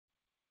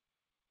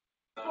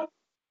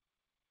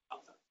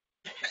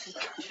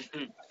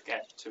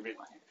Okay, to read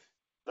my hand.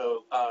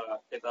 So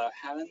it's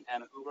Helen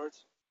and Hubert,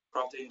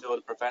 property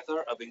enrolled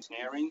professor of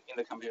engineering in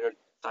the computer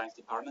science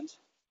department,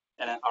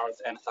 and an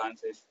arts and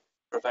sciences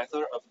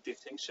professor of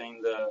distinction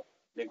in the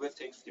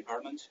linguistics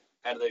department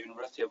at the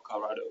University of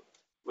Colorado,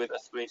 with a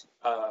split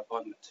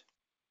appointment.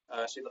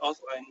 She's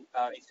also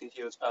an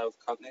Institute of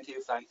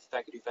Cognitive Science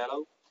faculty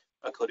fellow,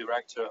 a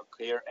co-director of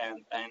CLEAR,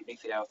 and an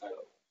ACL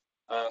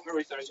fellow. Her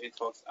research is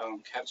focused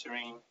on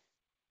capturing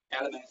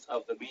elements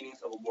of the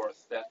meanings of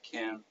words that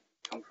can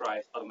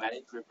comprise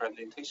automatic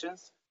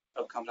representations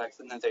of complex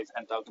sentences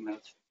and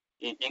documents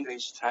in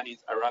English,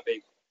 Chinese,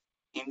 Arabic,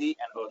 Hindi,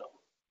 and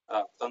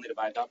Urdu, funded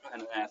by DARPA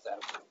and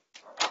NSF.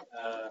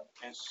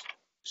 And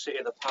she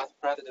is a past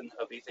president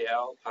of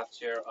ECL, past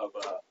chair of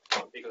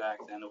VerbNet,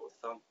 and was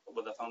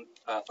the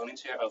founding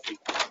chair of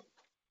VerbNet,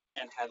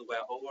 and has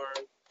well over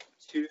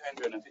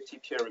 250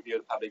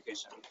 peer-reviewed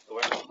publications.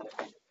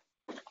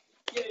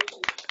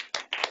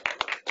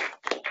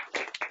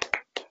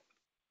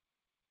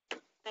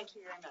 Thank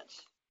you very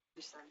much,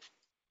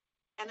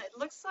 And it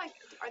looks like,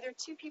 are there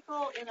two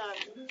people in a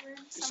meeting room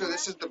somewhere? So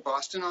this is the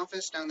Boston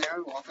office down there,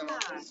 the Waltham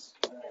office.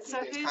 So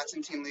who's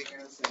Constantine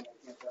Ligas and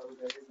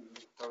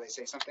probably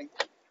say something.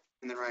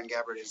 And then Ryan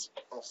Gabbard is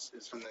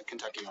from the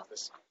Kentucky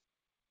office.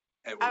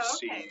 And we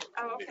see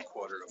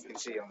mid-quarter of You can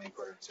see only a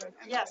quarter of the side.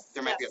 And yes.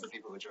 There might be other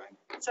people who join.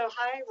 So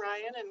hi,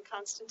 Ryan and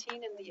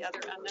Constantine and the other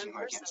unknown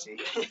person.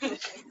 I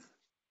can't see.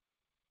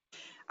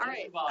 All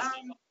right.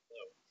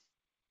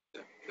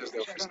 There's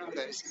no I don't know who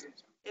that is.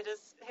 It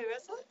is, who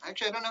is it?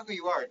 Actually, I don't know who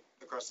you are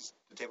across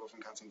the table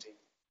from Constantine.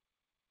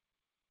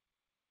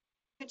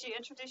 Could you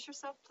introduce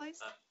yourself, please?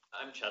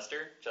 I'm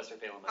Chester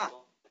Palin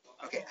Michael.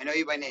 Okay, I know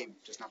you by name,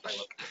 just not by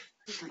look.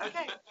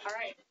 Okay, all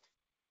right.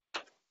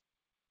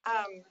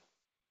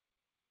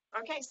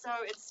 Okay, so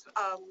it's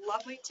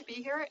lovely to be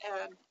here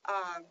at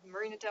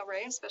Marina Del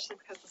Rey, especially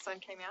because the sun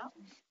came out.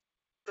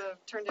 It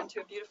turned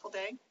into a beautiful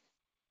day.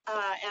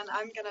 And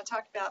I'm going to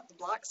talk about the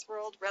blocks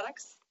world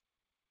Redux.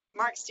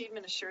 Mark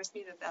Steedman assures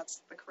me that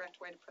that's the correct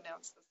way to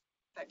pronounce this.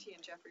 In fact, he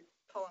and Jeffrey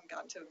Pullum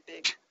got into a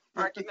big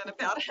argument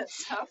about it,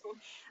 so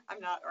I'm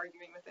not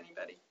arguing with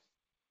anybody.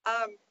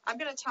 I'm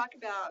going to talk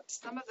about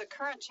some of the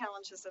current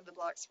challenges in the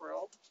blocks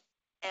world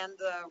and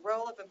the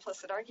role of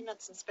implicit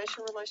arguments and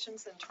spatial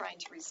relations in trying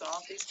to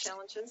resolve these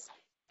challenges,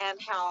 and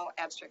how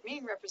abstract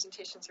meaning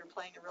representations are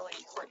playing a really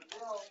important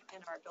role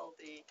in our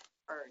ability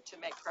to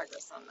make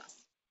progress on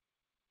this.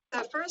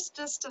 So first,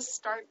 just to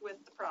start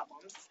with the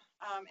problems,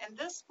 and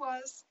this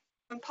was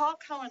when Paul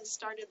Cohen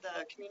started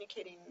the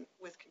Communicating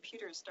with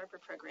Computers DARPA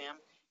program.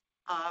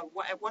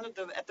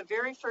 At the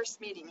very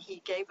first meeting,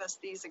 he gave us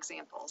these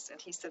examples,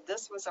 and he said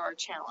this was our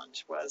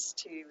challenge, was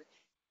to,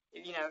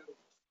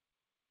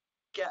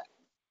 get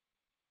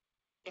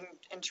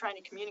in trying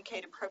to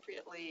communicate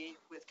appropriately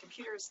with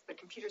computers. The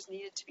computers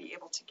needed to be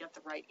able to get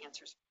the right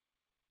answers.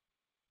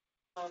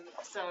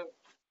 So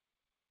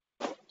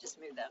just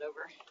move that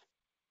over.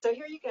 So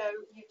here you go.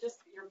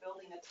 You're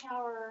building a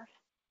tower.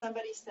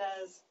 Somebody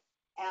says,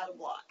 add a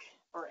block,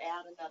 or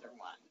add another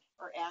one,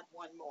 or add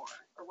one more,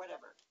 or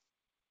whatever.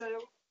 So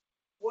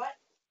what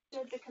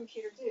should the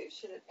computer do?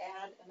 Should it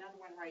add another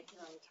one right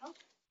here on the top?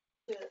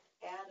 Should it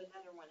add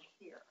another one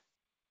here?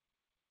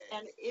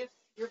 And if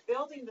you're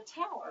building the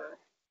tower,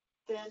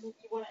 then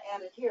you want to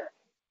add it here.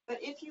 But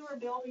if you were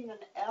building an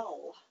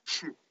L,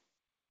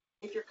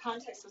 if your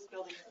context was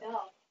building an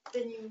L,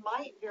 then you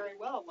might very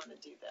well want to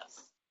do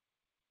this.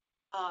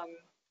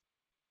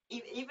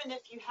 Even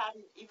if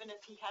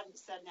he hadn't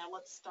said, now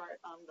let's start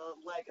on the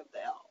leg of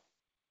the L.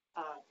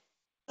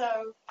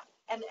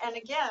 And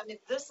again,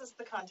 if this is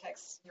the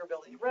context, you're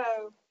building a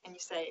row, and you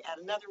say add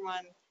another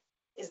one,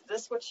 is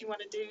this what you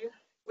want to do?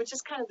 Which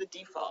is kind of the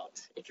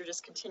default if you're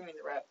just continuing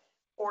the row.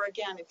 Or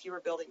again, if you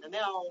were building an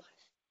L,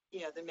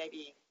 then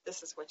maybe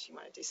this is what you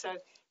want to do. So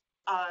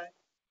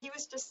he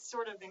was just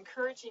sort of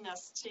encouraging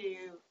us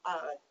to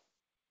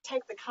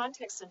take the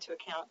context into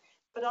account,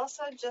 but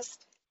also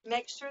just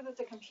make sure that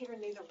the computer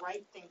knew the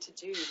right thing to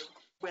do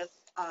with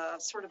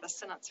sort of a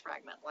sentence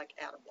fragment like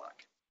add a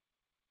block.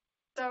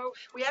 So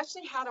we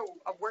actually had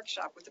a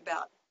workshop with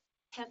about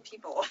 10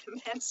 people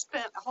and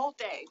spent a whole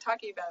day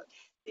talking about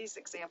these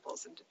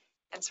examples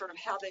and sort of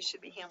how they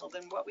should be handled.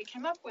 And what we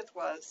came up with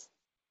was,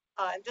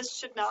 this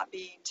should not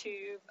be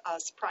too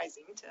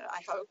surprising,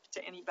 I hope,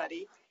 to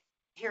anybody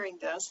hearing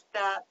this,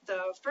 that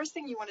the first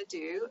thing you want to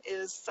do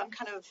is some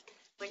kind of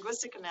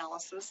linguistic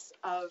analysis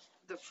of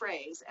the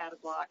phrase, add a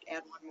block,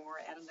 add one more,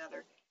 add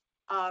another,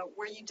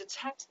 where you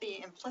detect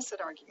the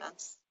implicit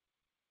arguments,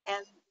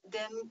 and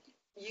then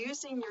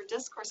using your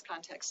discourse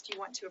context, you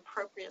want to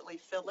appropriately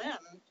fill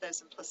in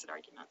those implicit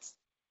arguments,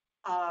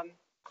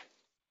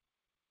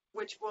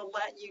 which will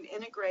let you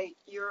integrate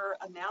your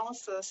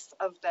analysis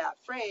of that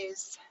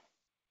phrase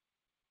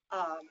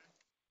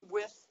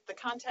with the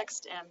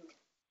context and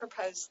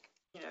propose,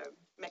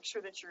 make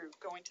sure that you're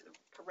going to the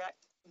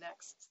correct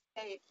next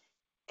state,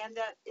 and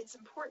that it's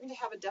important to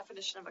have a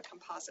definition of a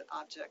composite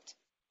object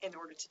in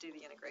order to do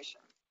the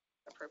integration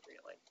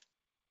appropriately.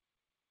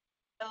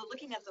 So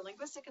looking at the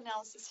linguistic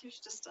analysis, here's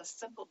just a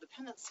simple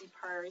dependency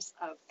parse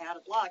of add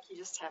a block. You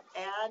just have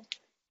add,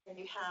 and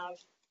you have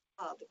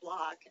the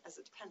block as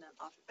a dependent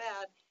off of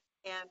add.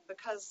 And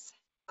because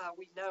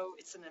we know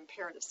it's an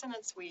imperative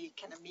sentence, we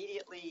can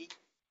immediately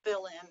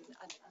fill in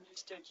an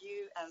understood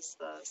you as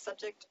the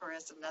subject or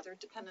as another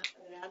dependent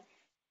of add.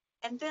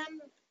 And then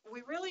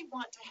we really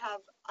want to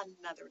have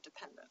another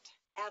dependent.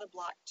 Add a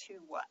block to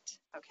what,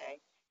 okay?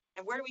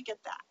 And where do we get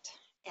that?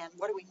 And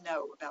what do we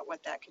know about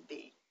what that could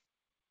be?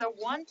 So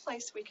one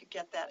place we could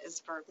get that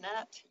is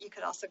VerbNet. You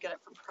could also get it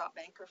from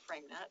PropBank or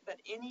FrameNet, but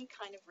any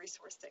kind of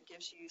resource that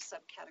gives you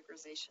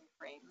subcategorization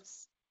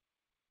frames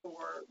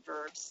for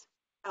verbs.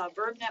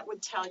 VerbNet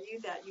would tell you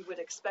that you would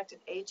expect an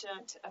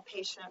agent, a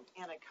patient,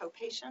 and a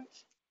co-patient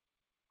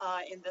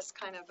in this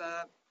kind of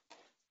a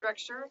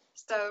structure.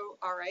 So,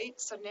 all right,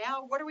 so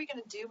now what are we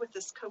going to do with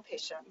this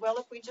co-patient? Well,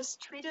 if we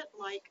just treat it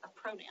like a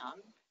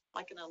pronoun,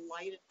 like an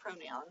elided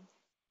pronoun,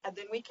 and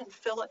then we can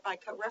fill it by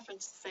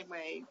co-reference the same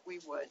way we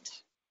would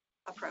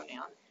a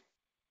pronoun.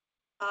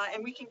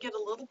 And we can get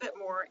a little bit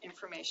more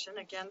information,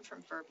 again, from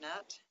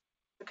VerbNet,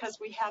 because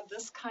we have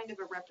this kind of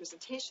a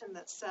representation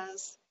that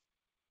says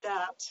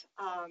that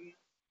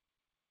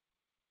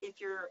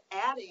if you're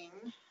adding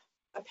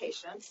a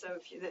patient, so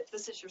if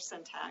this is your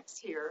syntax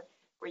here,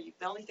 where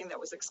the only thing that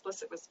was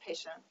explicit was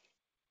patient,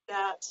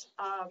 that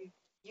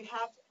you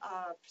have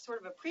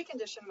sort of a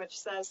precondition which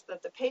says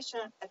that the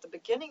patient at the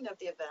beginning of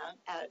the event,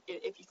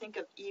 if you think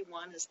of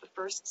E1 as the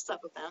first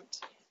sub-event,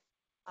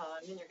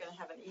 and then you're going to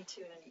have an E2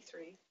 and an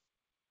E3.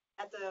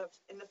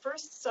 In the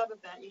first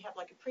sub-event, you have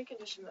like a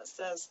precondition that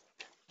says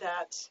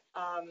that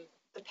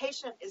the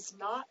patient is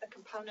not a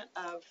component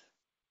of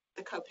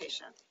the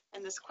co-patient.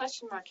 And this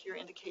question mark here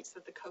indicates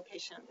that the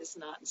co-patient is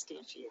not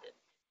instantiated.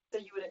 So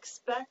you would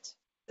expect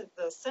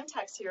the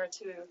syntax here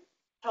to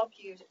help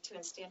you to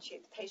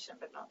instantiate the patient,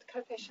 but not the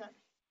co-patient.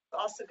 We've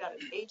also got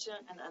an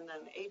agent, an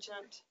unknown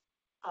agent.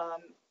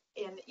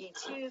 In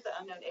E2, the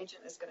unknown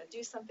agent is going to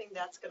do something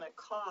that's going to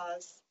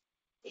cause,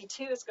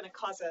 E2 is going to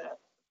cause a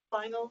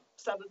final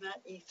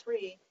sub-event,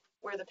 E3,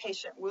 where the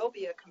patient will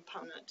be a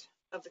component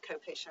of the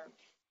co-patient.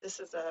 This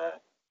is a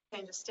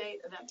change of state,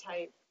 event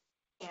type,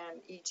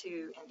 and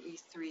E2 and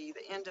E3.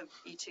 The end of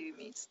E2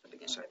 meets the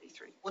beginning of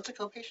E3. What's a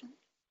co-patient?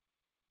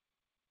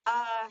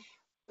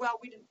 Well,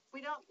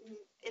 we don't.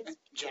 It's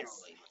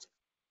generally.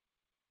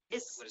 What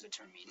does the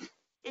term mean?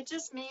 It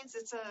just means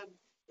it's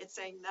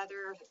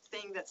another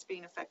thing that's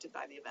being affected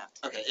by the event.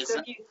 Okay.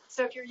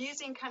 So if you're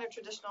using kind of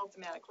traditional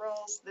thematic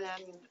roles,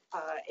 then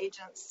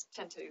agents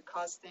tend to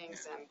cause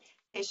things, and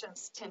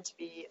patients tend to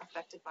be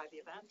affected by the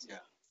event. Yeah.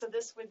 So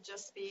this would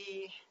just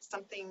be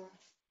something.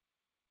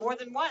 More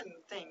than one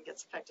thing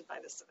gets affected by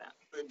this event.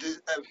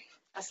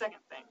 A second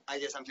thing. I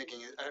guess I'm thinking,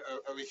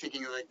 are we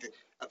thinking like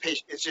a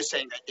patient, it's just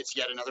saying that it's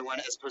yet another one,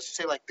 as opposed to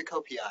say like the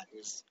co-PI,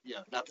 who's,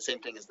 not the same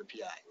thing as the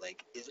PI.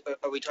 Like,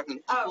 are we talking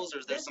equals, or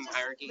is there some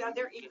hierarchy? Yeah,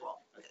 they're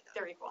equal. Okay.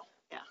 They're equal,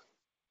 yeah.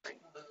 Right.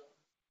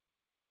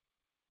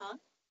 Huh?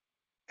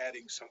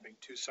 Adding something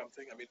to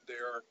something. I mean,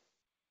 they're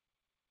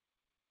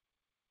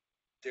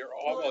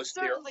almost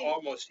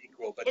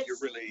equal, but you're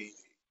really.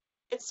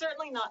 It's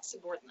certainly not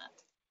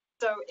subordinate.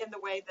 So in the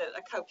way that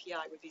a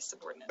co-PI would be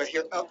subordinate. But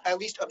here, at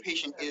least a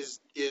patient is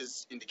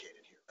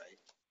indicated here, right?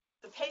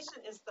 The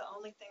patient is the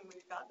only thing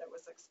we've got that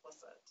was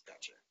explicit.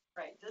 Gotcha.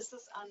 Right. This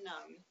is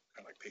unknown.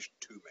 Kind of like patient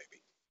 2,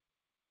 maybe.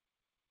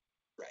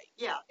 Right.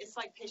 Yeah, it's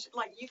like patient.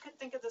 Like you could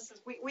think of this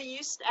as we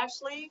used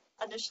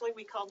initially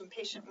we called them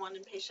patient 1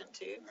 and patient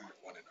 2.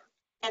 One in our.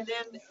 And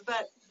then,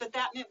 but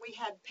that meant we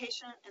had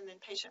patient and then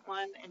patient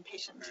 1 and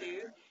patient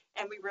 2,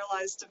 and we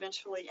realized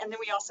eventually, and then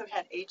we also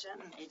had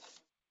agent and agent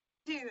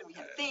 2, and we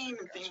had theme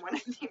and theme 1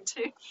 and theme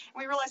 2. And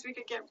we realized we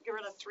could get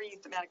rid of 3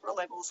 thematic role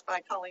labels by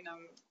calling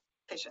them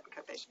patient and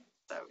co-patient.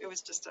 So it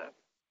was just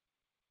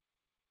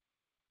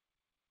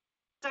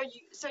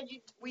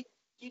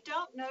you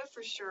don't know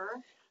for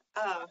sure.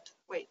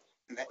 Wait.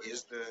 And that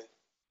is the.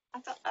 I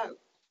thought.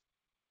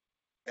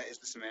 That is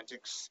the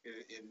semantics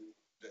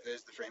that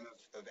is the frame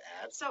of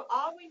add. So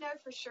all we know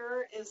for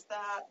sure is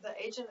that the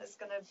agent is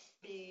going to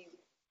be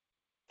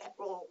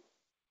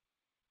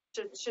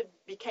should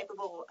be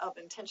capable of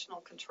intentional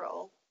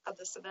control of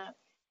this event,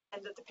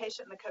 and that the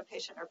patient and the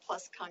co-patient are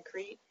plus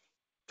concrete.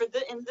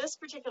 In this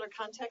particular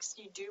context,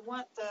 you do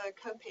want the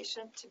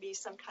co-patient to be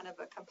some kind of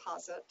a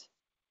composite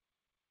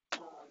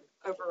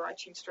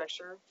overarching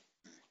structure,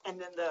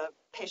 and then the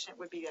patient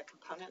would be a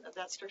component of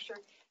that structure.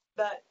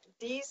 But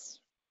these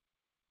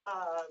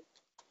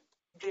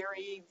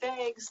very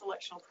vague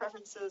selectional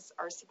preferences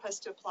are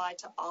supposed to apply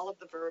to all of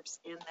the verbs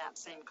in that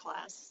same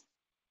class.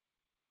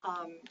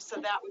 So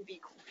that would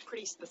be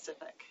pretty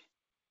specific,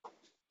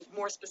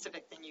 more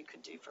specific than you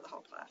could do for the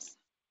whole class.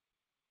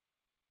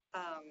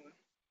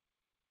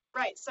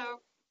 Right,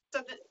 so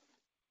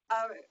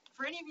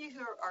for any of you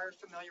who are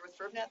familiar with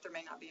VerbNet, there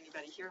may not be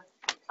anybody here,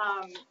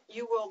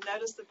 you will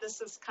notice that this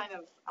is kind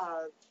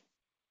of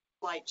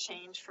like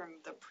change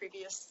from the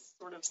previous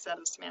sort of set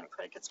of semantic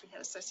predicates we had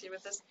associated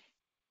with this.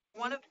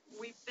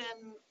 We've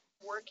been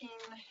working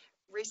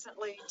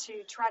recently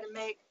to try to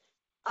make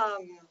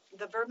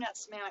the VerbNet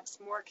semantics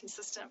more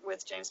consistent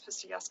with James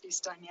Pustejovsky's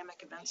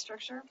dynamic event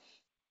structure.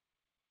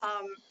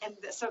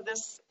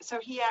 So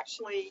he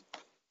actually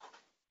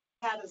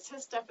had as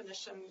his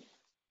definition,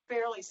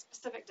 fairly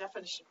specific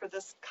definition for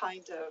this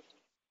kind of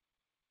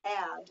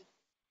add,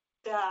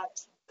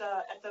 that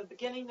at the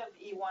beginning of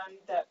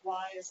E1, that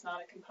Y is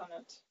not a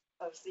component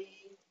of Z,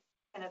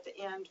 and at the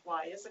end,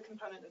 Y is a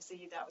component of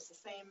Z. That was the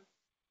same,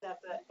 that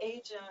the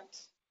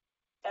agent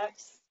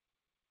X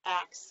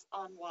acts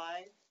on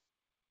Y,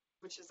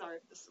 which is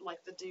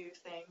like the do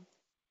thing.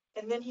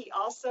 And then he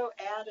also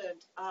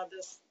added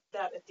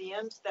that at the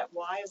end, that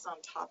Y is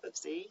on top of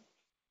Z.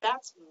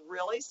 That's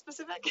really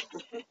specific.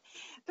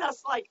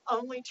 That's like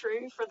only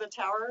true for the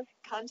tower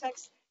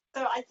context.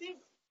 So I think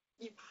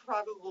you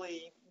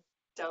probably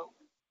don't.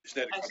 Is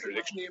that a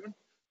contradiction even?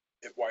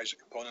 If Y is a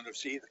component of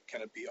Z,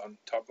 can it be on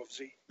top of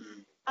Z?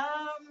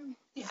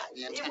 Yeah,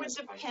 it would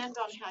depend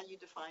on how you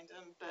defined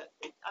them, but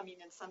I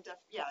mean, in some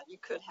you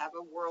could have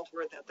a world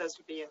where those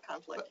would be in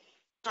conflict.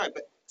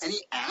 But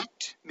any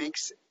act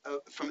makes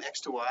from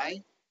X to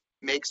Y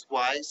makes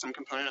Y some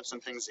component of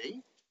something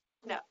Z?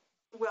 No.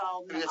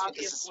 Well, I mean, that's what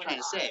this is trying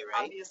to say,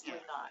 right? Obviously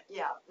not.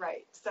 Yeah,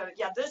 right. So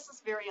yeah, this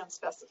is very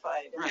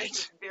unspecified. And right. This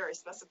is very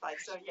specified.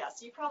 So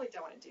yes, you probably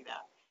don't want to do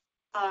that.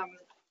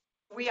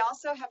 We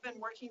also have been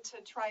working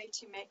to try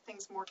to make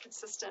things more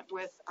consistent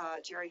with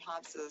Jerry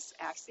Hobbs's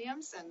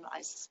axioms, and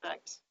I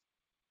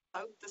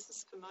hope this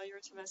is familiar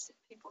to most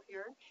people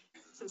here,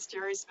 since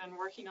Jerry's been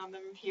working on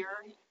them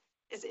here.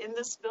 Is in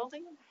this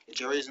building?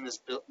 Jerry's in this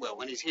building. Well,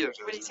 when he's here,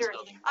 Jerry's in this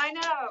building. I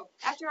know.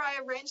 After I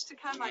arranged to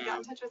come, I got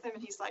in touch with him,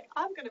 and he's like,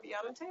 "I'm going to be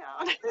out of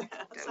town."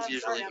 That's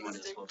usually when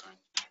it's full time.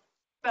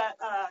 But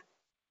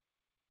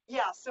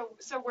yeah, so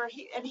where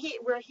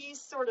he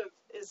sort of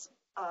is,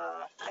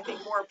 I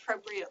think, more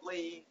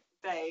appropriately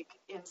vague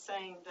in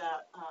saying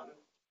that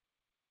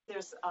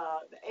there's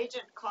the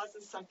agent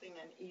causes something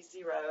in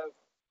E0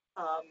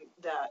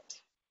 that.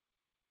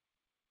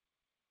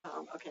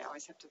 Okay, I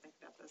always have to think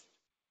about this.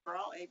 For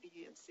all A,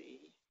 B, and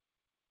C.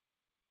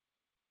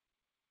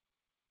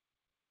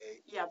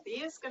 Yeah, B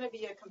is going to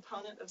be a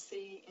component of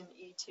C in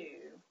E2.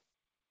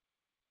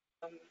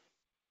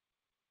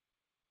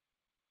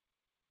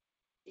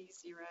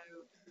 E0,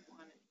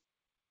 1.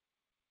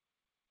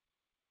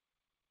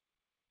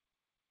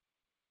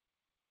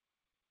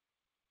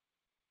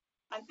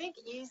 I think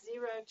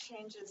E0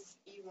 changes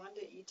E1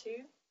 to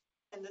E2,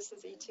 and this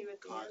is E2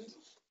 at the end.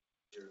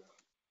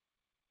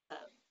 Does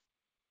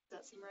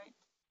that seem right?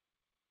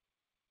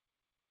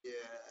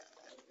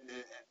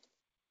 Yeah.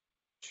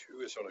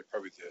 2 is sort of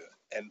probably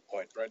the end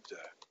point, right?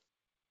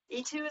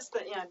 E2 is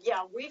the end.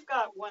 Yeah, we've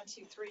got 1,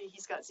 2, 3.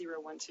 He's got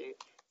 0, 1, 2.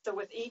 So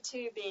with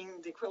E2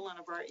 being the equivalent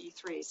of our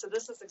E3, so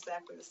this is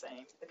exactly the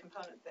same, the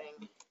component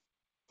thing.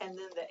 And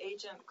then the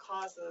agent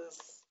causes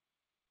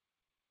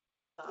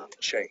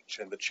change,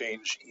 and the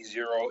change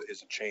E0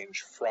 is a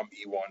change from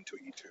E1 to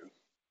E2.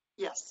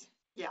 Yes.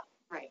 Yeah.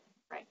 Right.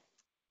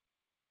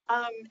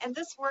 And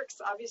this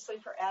works obviously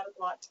for add a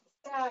block to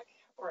the stack,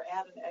 or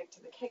add an egg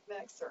to the cake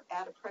mix, or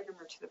add a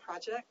programmer to the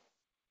project.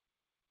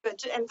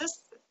 And this,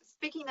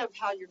 speaking of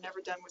how you're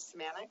never done with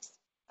semantics,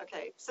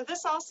 okay, so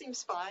this all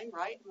seems fine,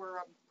 right?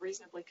 We're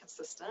reasonably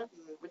consistent,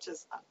 which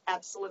is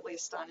absolutely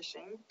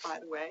astonishing, by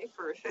the way,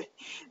 for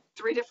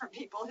 3 different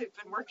people who've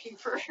been working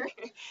for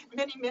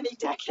many, many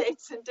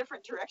decades in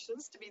different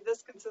directions to be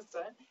this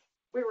consistent.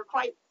 We were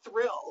quite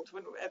thrilled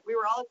when we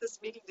were all at this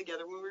meeting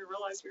together. When we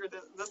realized we were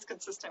this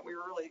consistent, we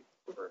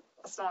were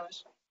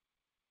astonished.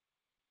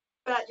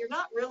 But you're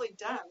not really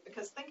done,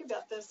 because think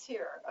about this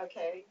here,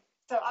 okay?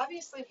 So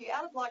obviously, if you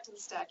add a block to the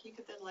stack, you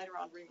could then later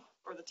on,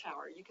 or the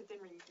tower, you could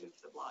then remove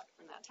the block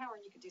from that tower,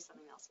 and you could do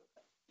something else with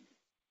it.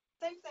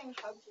 Same thing,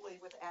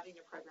 hopefully, with adding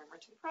a programmer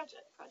to the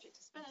project. Project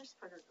is finished,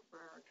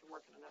 programmer can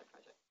work on another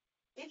project.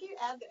 If you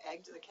add the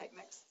egg to the cake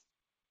mix,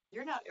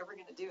 you're not ever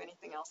going to do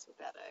anything else with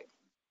that egg,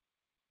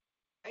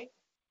 right?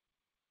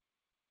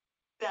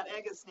 That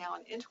egg is now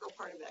an integral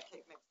part of that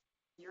cake mix.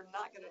 You're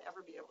not going to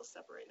ever be able to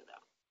separate it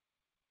out.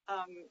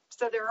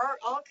 So there are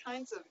all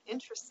kinds of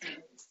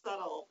interesting,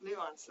 subtle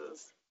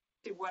nuances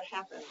to what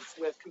happens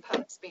with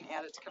components being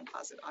added to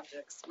composite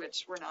objects,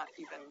 which we're not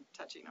even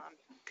touching on.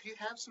 Could you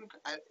have some,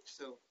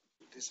 so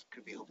this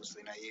could be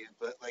hopelessly naive,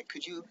 but like,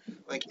 could you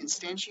like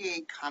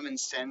instantiate common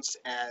sense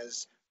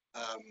as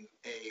a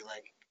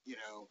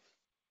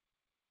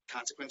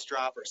consequence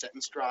drop or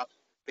sentence drop?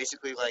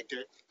 Basically, like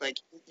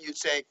you'd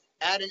say,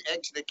 add an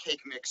egg to the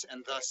cake mix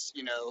and thus,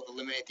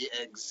 eliminate the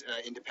egg's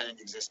independent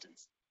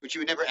existence, which you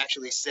would never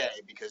actually say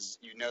because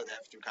you know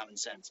that through common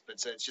sense. But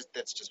so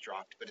that's just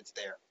dropped, but it's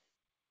there.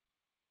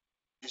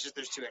 It's just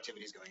there's 2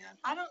 activities going on.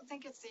 I don't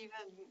think it's even.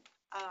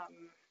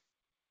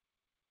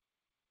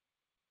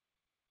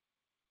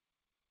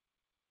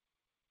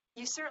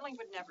 You certainly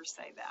would never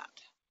say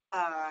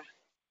that.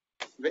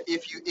 But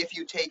if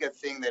you take a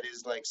thing that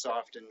is like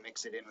soft and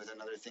mix it in with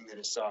another thing that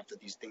is soft, that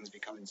these things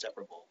become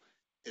inseparable,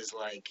 is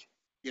like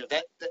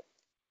that.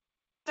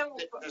 So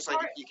there's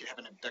like you could have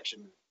an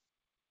abduction.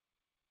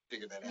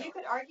 Figure that out. You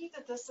could argue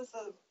that this is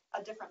a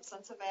a different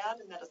sense of add,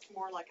 and that it's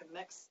more like a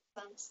mixed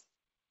sense.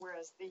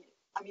 Whereas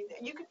I mean,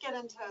 you could get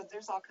into,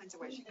 there's all kinds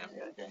of ways you can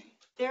do it. Okay.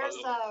 There's,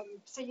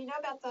 so you know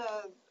about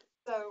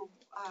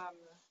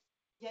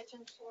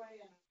Yejin Choi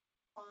and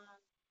Juan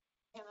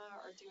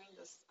Hannah are doing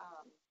this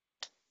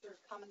sort of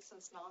common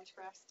sense knowledge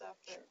graph stuff.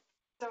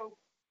 So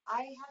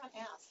I haven't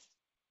asked.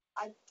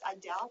 I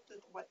doubt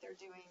that what they're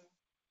doing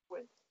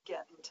would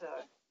get into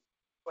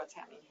what's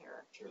happening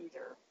here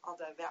either,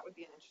 although that would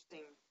be an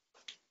interesting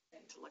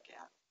thing to look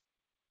at.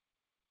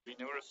 We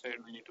never said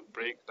we need to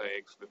break the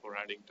eggs before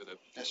adding to the.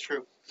 That's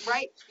true.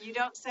 Right, you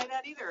don't say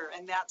that either,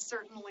 and that's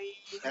certainly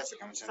That's a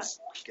common sense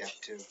gap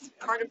too.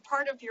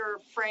 part of your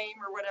frame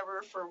or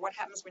whatever for what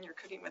happens when you're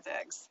cooking with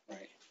eggs.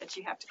 Right. That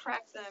you have to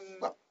crack them.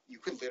 Well, you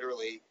could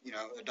literally,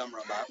 a dumb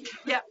robot.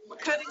 Yeah,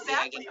 could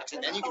exactly.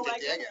 And then you can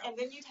take the egg out. And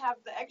then you'd have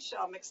the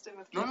eggshell mixed in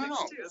with No,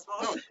 mixed too as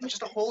well. No,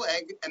 just a whole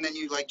egg, and then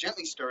you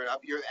gently stir it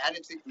up. You're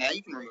added to. Now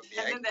you can remove the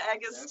egg. And then the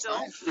egg is That's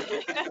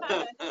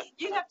still.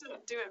 You'd have to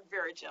do it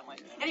very gently.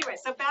 Anyway,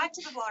 so back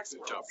to the blocks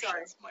world.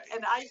 Sorry,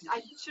 and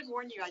I should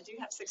warn you, I do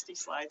have 60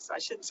 slides, so I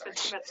shouldn't spend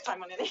too much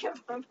time on any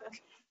of them.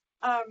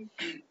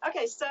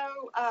 Okay, so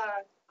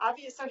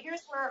obvious. So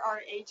here's where our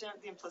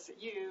agent, the implicit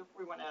U,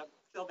 we want to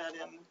fill that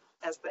in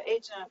as the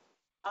agent.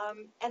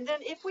 And then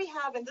if we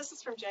have, and this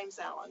is from James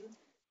Allen,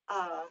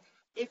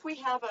 if we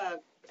have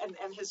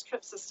and his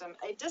trip system,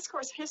 a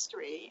discourse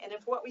history, and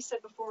if what we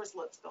said before was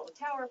let's build a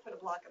tower, put a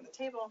block on the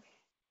table,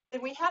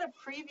 then we had a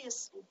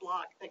previous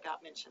block that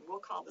got mentioned. We'll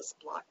call this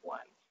block 1.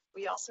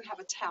 We also have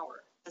a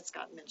tower that's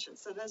got mentioned.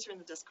 So those are in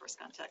the discourse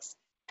context.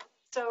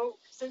 So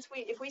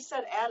if we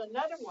said add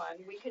another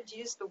one, we could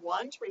use the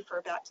 1 to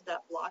refer back to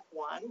that block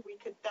 1.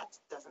 That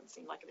doesn't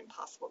seem like an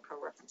impossible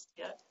co-reference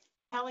to get,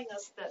 telling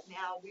us that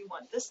now we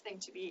want this thing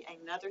to be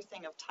another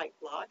thing of type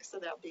block. So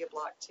that would be a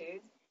block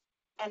 2.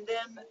 And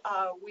then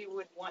we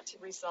would want to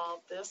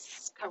resolve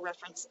this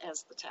co-reference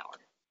as the tower.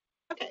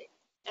 Okay.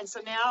 And so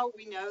now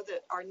we know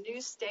that our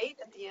new state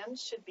at the end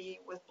should be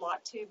with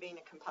block 2 being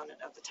a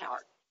component of the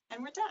tower.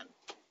 And we're done.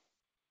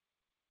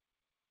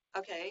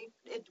 Okay,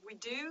 we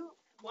do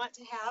want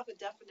to have a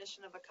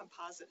definition of a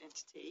composite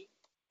entity,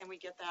 and we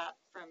get that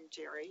from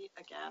Jerry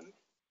again,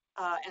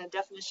 and a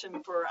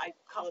definition for, I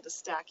call it a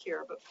stack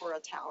here, but for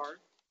a tower.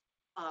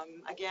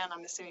 Again,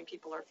 I'm assuming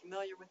people are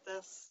familiar with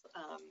this,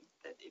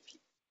 that if you,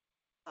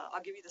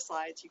 I'll give you the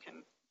slides, you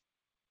can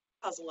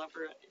puzzle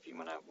over it if you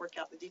want to work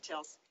out the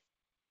details.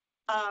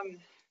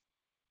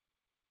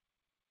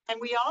 And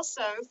we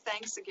also,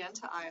 thanks again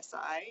to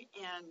ISI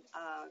and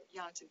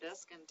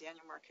Univ and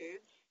Daniel Marcoux,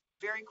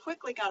 very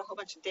quickly got a whole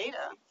bunch of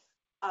data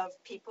of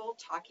people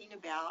talking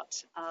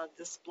about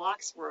this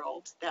blocks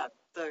world that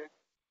the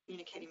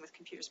Communicating with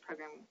Computers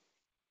program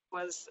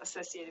was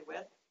associated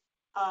with,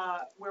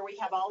 where we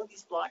have all of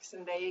these blocks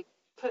and they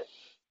put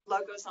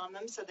logos on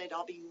them so they'd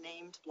all be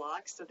named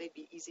blocks so they'd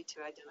be easy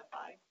to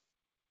identify.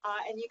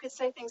 And you could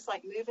say things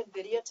like move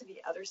NVIDIA to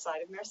the other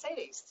side of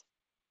Mercedes.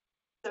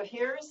 So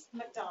here's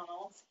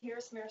McDonald's,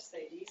 here's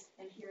Mercedes,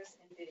 and here's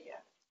NVIDIA.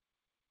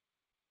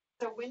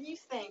 So when you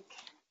think,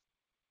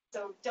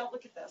 so don't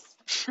look at this.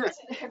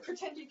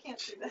 Pretend you can't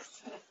see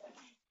this.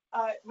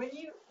 When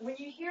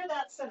you hear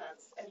that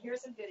sentence, and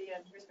here's NVIDIA,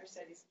 and here's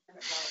Mercedes, and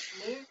here's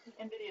McDonald's, move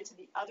NVIDIA to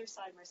the other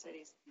side of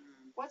Mercedes.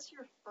 What's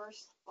your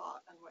first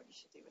thought on what you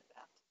should do with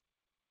that?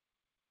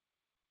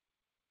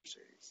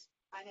 Mercedes.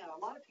 I know,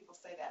 a lot of people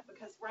say that,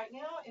 because right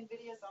now,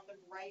 NVIDIA is on the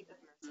right of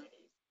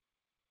Mercedes.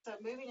 So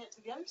moving it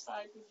to the other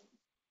side would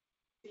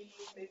be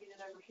moving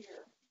it over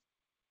here.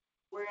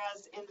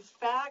 Whereas, in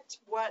fact,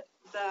 what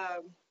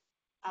the,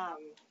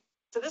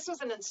 so this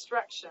was an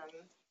instruction.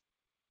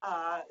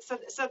 So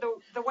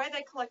the way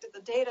they collected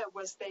the data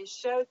was they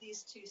showed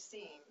these two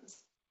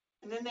scenes,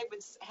 and then they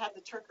would have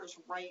the Turkers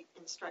write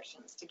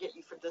instructions to get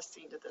you from this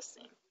scene to this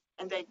scene.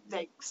 And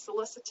they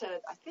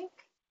solicited, I think,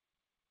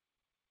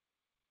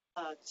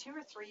 2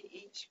 or 3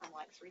 each from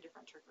like 3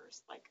 different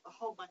Turkers, like a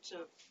whole bunch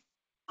of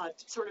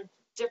sort of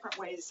different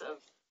ways of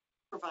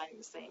providing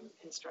the same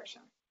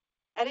instruction.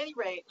 At any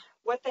rate,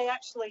 what they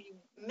actually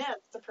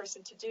meant the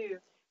person to do,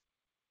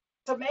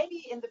 so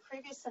maybe in the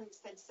previous sentence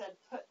they'd said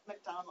put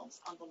McDonald's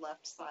on the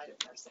left side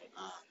of Mercedes.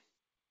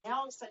 Now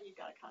all of a sudden you've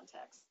got a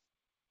context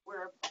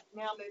where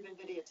now move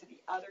NVIDIA to the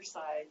other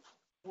side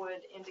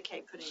would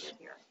indicate putting it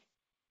here.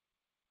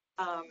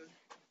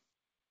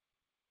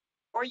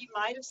 Or you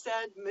might have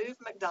said move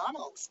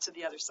McDonald's to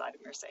the other side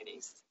of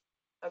Mercedes.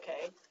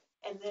 Okay,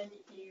 and then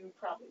you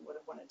probably would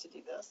have wanted to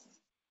do this.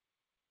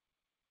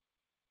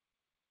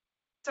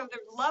 So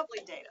they're lovely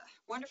data,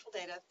 wonderful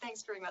data.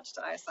 Thanks very much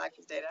to ISI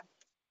for the data.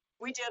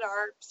 We did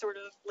our sort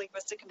of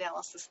linguistic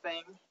analysis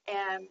thing,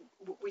 and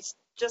we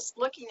just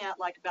looking at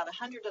like about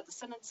 100 of the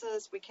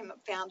sentences, we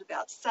found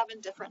about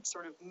 7 different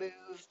sort of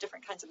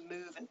different kinds of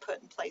move and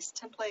put in place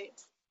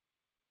templates,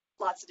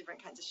 lots of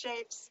different kinds of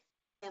shapes,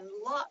 and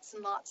lots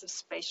of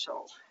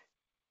spatial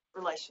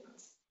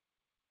relations.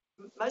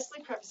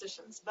 Mostly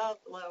prepositions,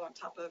 above, below, on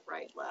top of,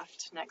 right,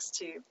 left, next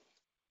to,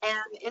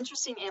 and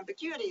interesting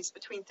ambiguities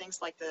between things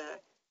like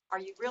are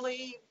you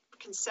really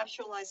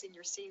conceptualizing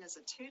your scene as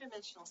a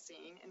two-dimensional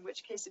scene, in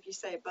which case if you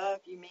say above,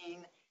 you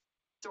mean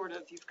sort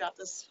of you've got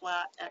this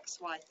flat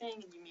XY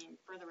thing and you mean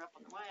further up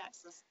on the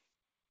Y-axis.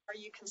 Are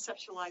you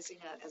conceptualizing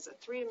it as a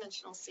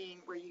three-dimensional scene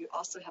where you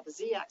also have a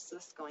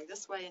Z-axis going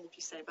this way, and if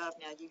you say above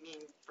now, you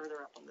mean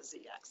further up on the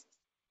Z-axis?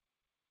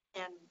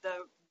 And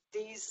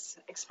these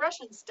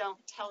expressions don't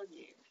tell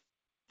you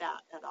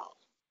that at all.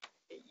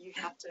 You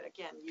have to,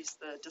 again, use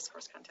the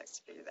discourse context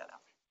to figure that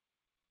out.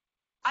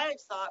 I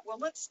thought, well,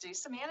 let's do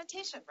some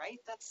annotation, right?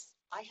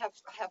 I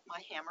have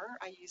my hammer.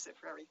 I use it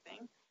for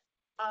everything.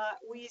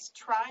 We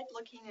tried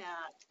looking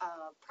at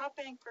prop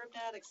bank,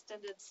 VerbNet,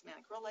 extended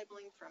semantic role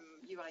labeling from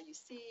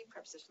UIUC,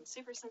 preposition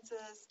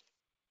supersenses,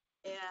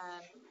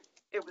 and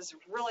it was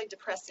really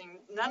depressing.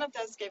 None of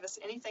those gave us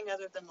anything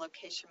other than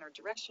location or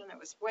direction. It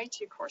was way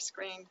too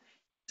coarse-grained,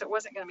 so it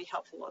wasn't going to be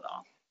helpful at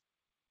all.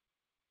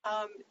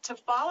 To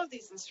follow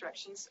these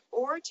instructions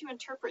or to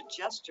interpret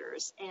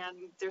gestures,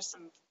 and there's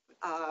some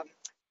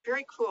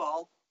very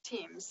cool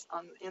teams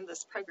in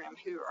this program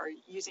who are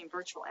using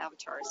virtual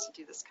avatars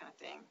to do this kind of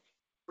thing,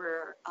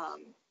 where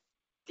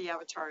the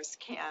avatars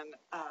can,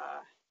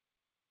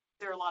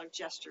 there are a lot of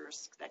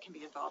gestures that can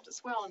be involved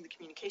as well in the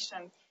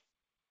communication.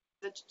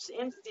 The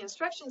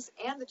instructions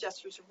and the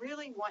gestures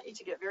really want you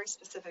to get very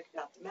specific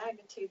about the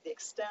magnitude, the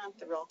extent,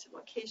 the relative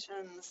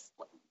locations,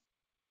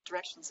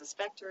 directions as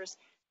vectors,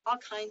 all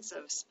kinds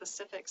of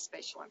specific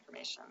spatial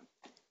information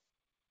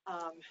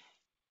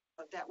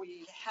that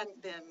we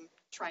hadn't been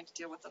trying to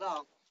deal with at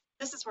all.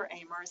 This is where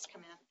AMRs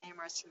come in,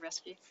 AMRs to the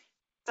rescue.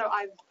 So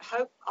I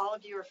hope all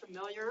of you are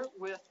familiar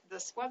with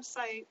this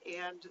website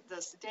and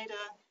this data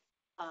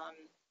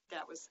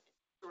that was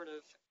sort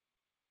of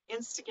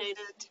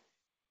instigated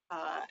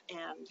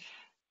and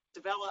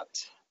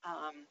developed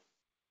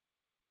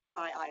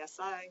by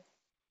ISI,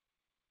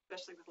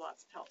 especially with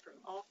lots of help from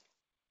Ulf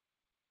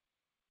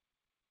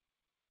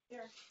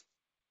here.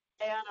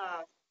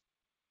 And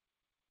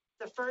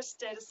the first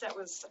data set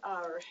was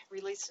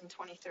released in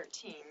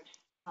 2013.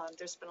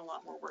 There's been a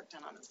lot more work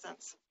done on it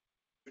since.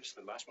 When's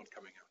the last one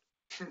coming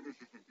out?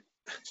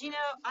 Do you know,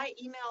 I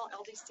email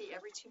LDC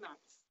every 2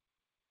 months.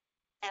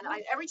 And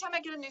every time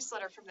I get a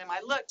newsletter from them,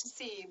 I look to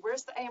see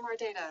where's the AMR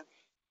data.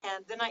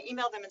 And then I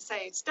email them and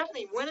say,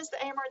 Stephanie, when is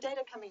the AMR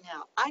data coming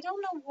out? I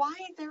don't know why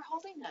they're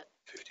holding it.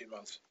 15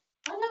 months.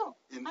 I know.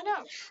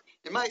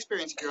 In my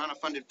experience, if you're on a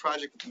funded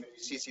project with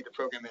community, you CC the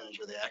program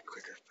manager, they act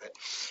quicker. But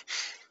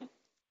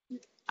you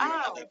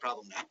don't have that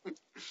problem now.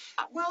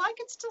 Well, I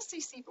could still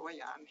CC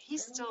Boyan.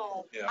 He's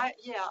still,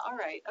 Yeah. All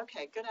right.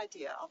 Okay, good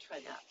idea. I'll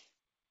try that.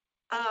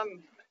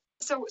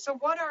 So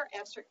what are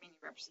abstract meaning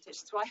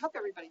representations? Well, I hope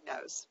everybody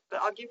knows,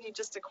 but I'll give you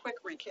just a quick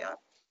recap.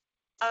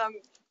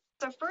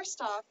 So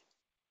first off,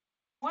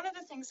 one of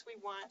the things we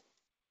want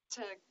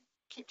to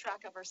keep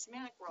track of are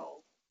semantic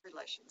role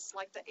relations,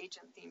 like the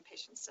agent, theme,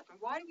 patient stuff. And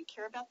why do we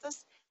care about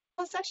this?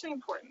 Well, it's actually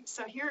important.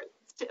 So here,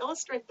 to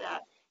illustrate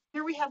that,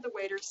 here we have the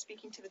waiter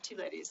speaking to the two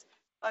ladies.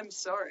 I'm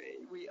sorry,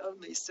 we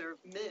only serve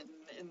men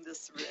in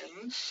this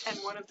room. And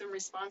one of them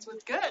responds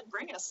with, good,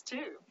 bring us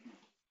two.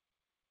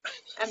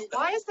 And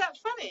why is that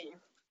funny?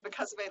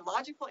 Because of a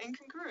logical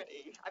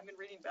incongruity. I've been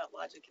reading about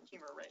logic and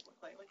humor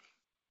lately.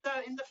 So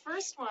in the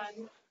first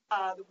one,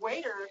 the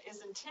waiter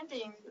is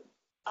intending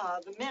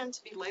the men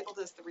to be labeled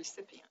as the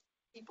recipient,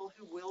 people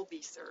who will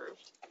be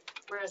served.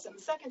 Whereas in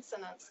the second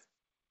sentence,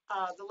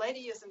 the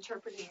lady is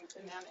interpreting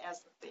the men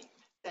as the theme.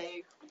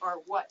 They are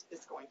what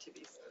is going to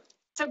be served.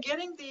 So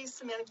getting these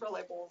semantic role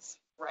labels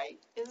right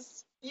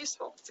is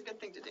useful. It's a good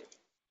thing to do.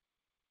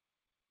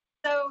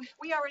 So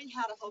we already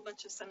had a whole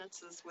bunch of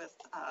sentences with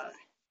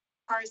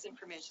parse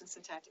information,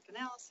 syntactic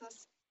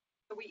analysis.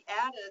 So we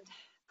added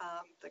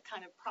the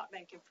kind of prop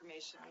bank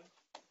information.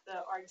 The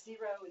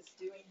arg0 is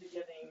doing the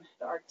giving.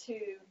 The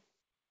arg2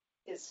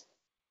 is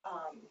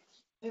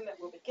whom it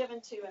will be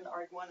given to, and the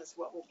arg1 is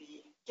what will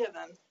be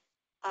given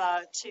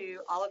to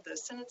all of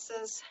those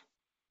sentences.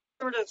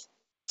 Sort of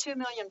 2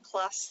 million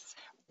plus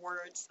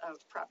words of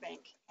prop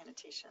bank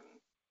annotation.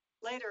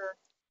 Later,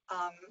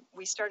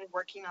 we started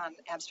working on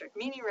abstract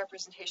meaning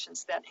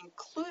representations that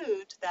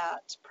include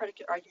that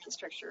predicate argument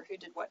structure, who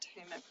did what to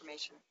whom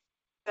information,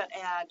 but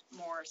add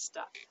more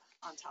stuff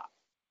on top.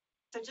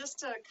 So just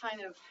to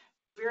kind of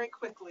very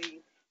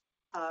quickly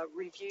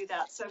review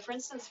that. So for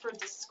instance, for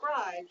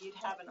describe, you'd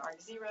have an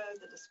arg0,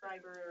 the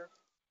describer,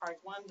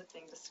 arg1, the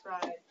thing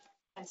described,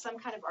 and some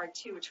kind of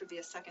arg2, which would be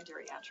a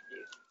secondary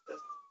attribute. The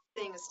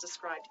thing is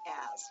described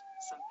as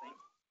something.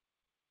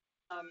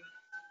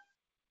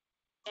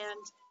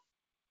 And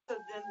so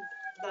then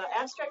the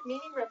abstract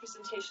meaning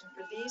representation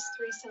for these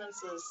three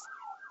sentences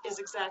is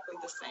exactly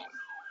the same.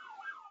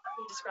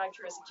 He described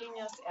her as a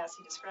genius, as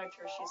he described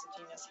her, she's a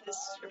genius, his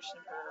description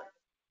of her.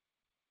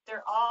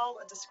 They're all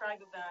a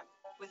described event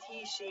with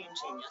he, she, and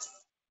genius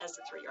as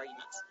the three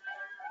arguments.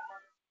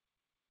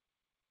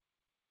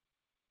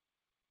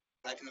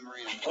 Back in the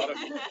marina.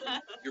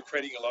 You're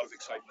creating a lot of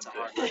excitement.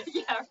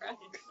 Yeah,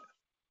 right.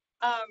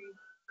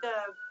 The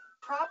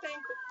prop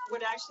bank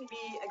would actually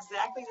be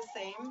exactly the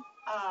same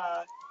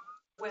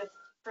with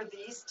For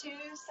these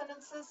two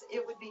sentenences,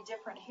 it would be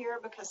different here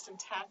because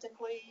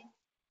syntactically,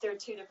 there are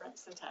two different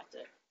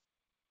syntactic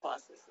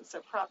clauses. And so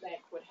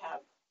PropBank would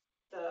have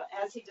the,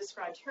 as he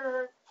described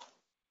her,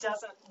 the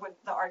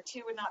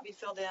R2 would not be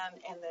filled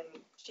in, and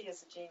then she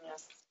is a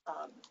genius.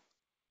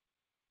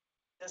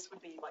 This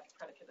would be like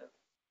a predicative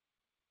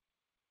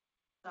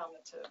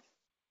nominative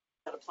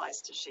that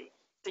applies to she.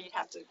 So you'd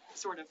have to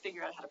sort of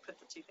figure out how to put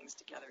the two things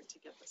together to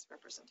get this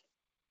representation.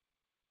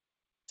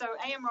 So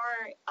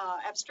AMR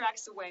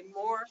abstracts away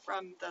more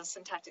from the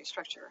syntactic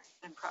structure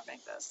than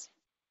PropBank does.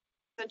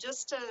 So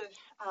just to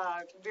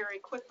very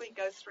quickly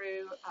go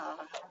through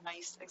a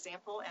nice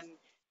example, and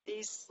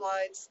these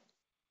slides,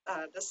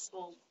 this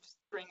little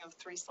string of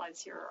 3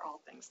 slides here are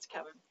all thanks to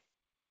Kevin.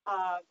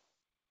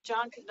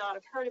 John could not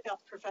have heard about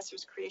the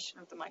professor's creation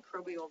of the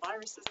microbial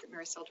viruses that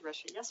Mary sold to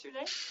Russia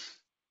yesterday.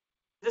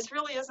 This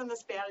really isn't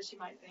as bad as you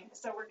might think.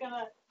 So we're going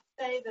to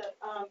say that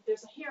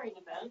there's a hearing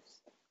event.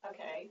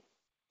 Okay,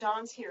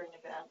 John's hearing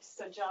event.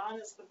 So John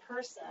is the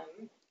person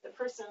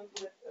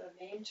with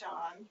the name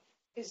John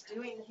who's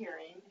doing the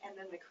hearing, and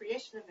then the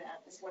creation event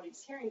is what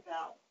he's hearing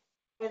about.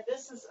 And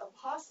this is a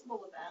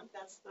possible event.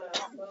 That's the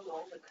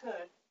modal, the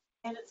could,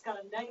 and it's got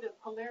a negative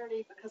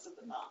polarity because of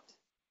the not.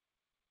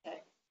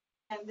 Okay.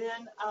 And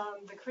then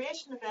the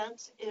creation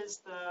event is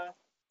the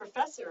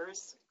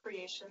professor's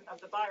creation of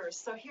the virus.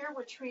 So here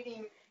we're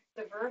treating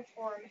the verb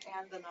form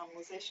and the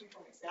nominalization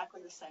form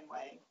exactly the same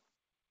way,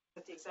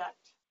 with the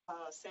exact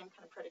same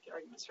kind of predicate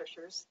argument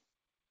structures.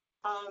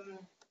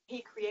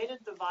 He created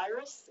the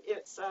virus.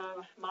 It's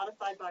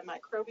modified by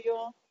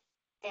microbial,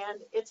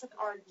 and it's an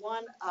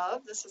arg1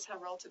 of, this is how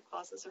relative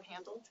clauses are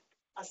handled,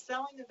 a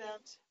selling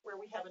event where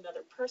we have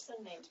another person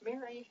named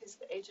Mary, who's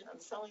the agent of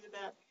the selling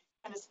event,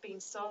 and it's being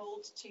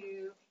sold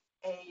to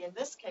in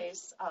this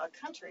case, a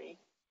country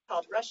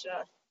called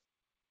Russia,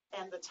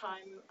 and the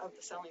time of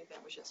the selling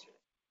event was yesterday.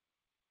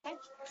 Okay,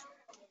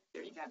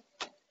 there you go.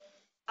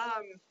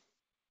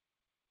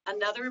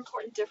 Another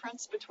important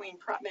difference between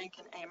PropBank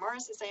and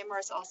AMRs is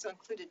AMRs also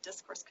included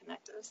discourse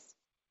connectives.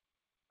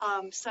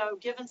 So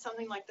given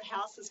something like the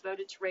House has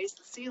voted to raise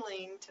the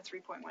ceiling to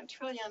 3.1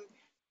 trillion,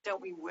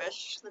 don't we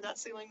wish that that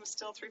ceiling was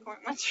still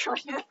 3.1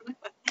 trillion?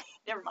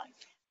 Never mind.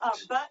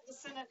 But the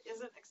Senate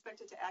isn't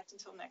expected to act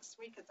until next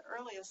week at the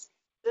earliest.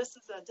 This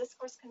is a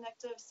discourse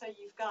connective, so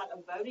you've got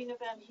a voting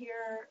event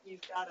here,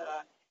 you've got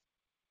a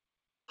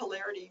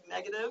polarity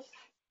negative,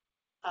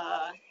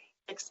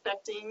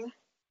 expecting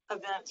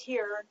event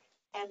here,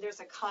 and there's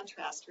a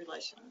contrast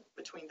relation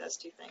between those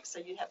two things. So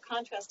you have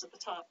contrast at the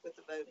top with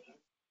the voting,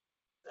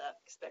 the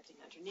expecting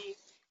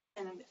underneath,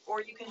 and then,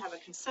 or you can have a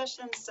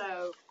concession.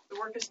 So the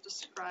workers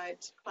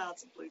described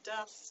clouds of blue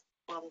dust,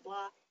 blah, blah,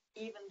 blah,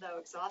 even though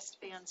exhaust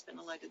fans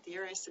ventilated the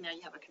area. So now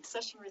you have a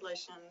concession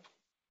relation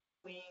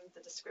between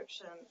the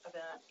description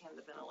event and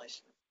the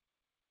ventilation.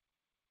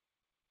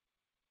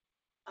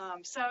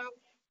 So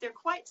they're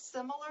quite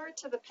similar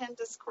to the Penn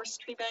discourse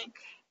tree bank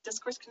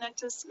discourse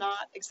connectives,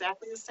 not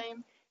exactly the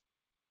same,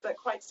 but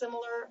quite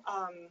similar.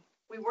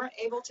 We weren't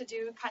able to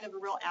do kind of a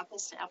real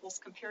apples to apples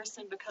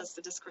comparison because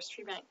the discourse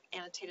tree bank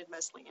annotated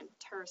mostly in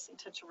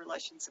inter-sentential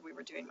relations and we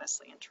were doing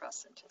mostly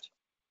intra-sentential.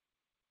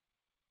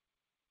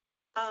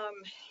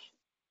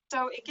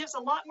 So it gives a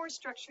lot more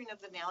structuring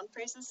of the noun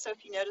phrases. So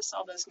if you notice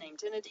all those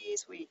named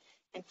entities,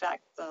 in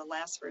fact, the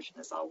last version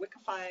is all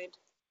wikified.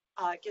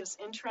 It gives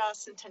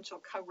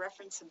intra-sentential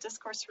co-reference and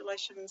discourse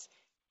relations,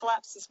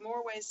 collapses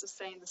more ways of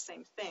saying the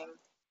same thing.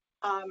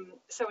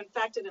 So in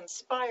fact, it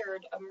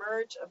inspired a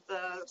merge of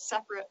the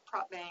separate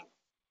PropBank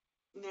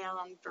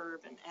noun,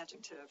 verb, and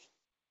adjective.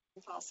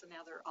 And also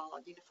now they're all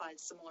unified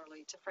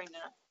similarly to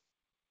FrameNet.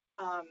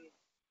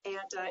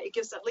 It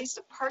gives at least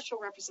a partial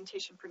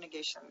representation for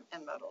negation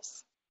and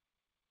modals.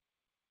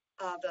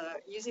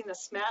 Using the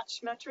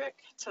SMATCH metric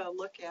to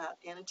look at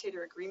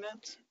annotator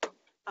agreement.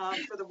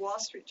 For the Wall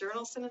Street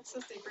Journal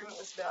sentences, the agreement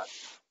was about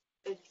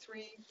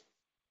 83,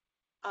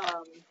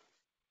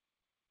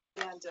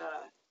 and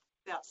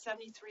about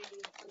 73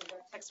 for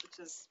the text, which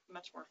is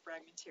much more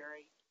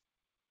fragmentary.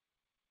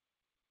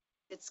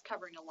 It's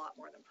covering a lot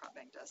more than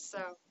PropBank does.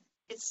 So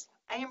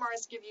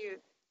AMRs give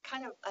you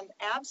kind of an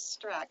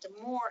abstract, a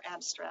more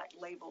abstract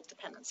labeled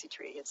dependency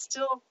tree. It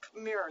still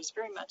mirrors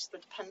very much the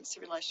dependency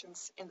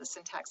relations in the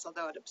syntax,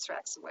 although it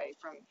abstracts away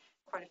from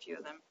quite a few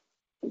of them.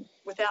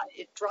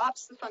 It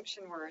drops the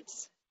function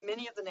words.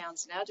 Many of the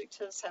nouns and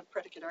adjectives have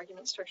predicate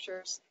argument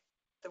structures,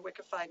 the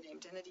wikified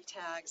named entity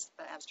tags,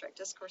 the abstract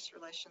discourse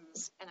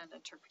relations, and an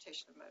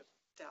interpretation of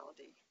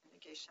modality and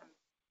negation,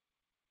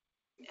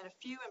 and a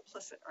few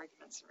implicit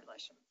arguments and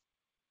relations.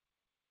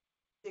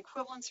 The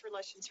equivalence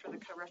relations for the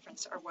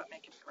co-reference are what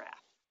make it a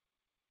graph.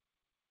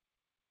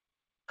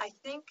 I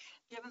think,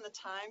 given the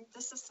time,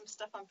 this is some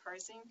stuff on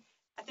parsing.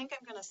 I think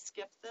I'm going to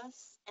skip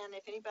this, and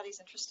if anybody's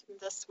interested in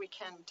this, we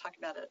can talk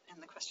about it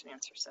in the question and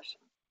answer session.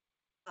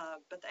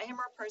 But the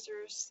AMR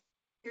parsers,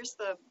 here's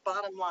the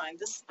bottom line.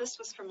 This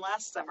was from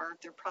last summer.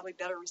 They're probably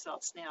better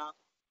results now.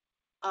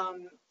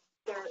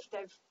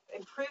 They've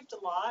improved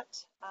a lot.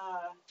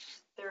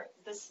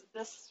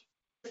 This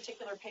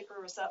particular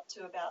paper was up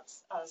to about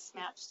a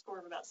SMAT score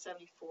of about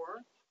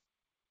 74.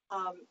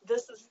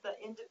 This is the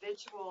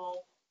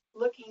individual,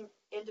 looking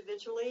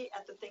individually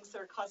at the things that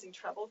are causing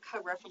trouble.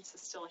 Co-reference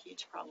is still a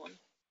huge problem.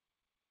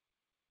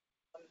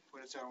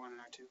 What is R1 and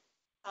R2?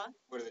 Huh?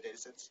 What are the data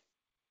sets?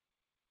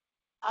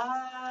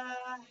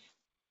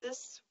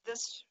 This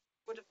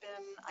would have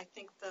been, I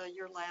think,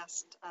 your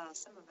last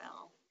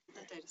SemEval,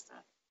 the data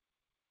set.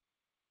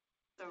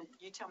 So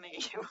you tell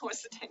me,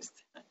 what's the data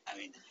set? I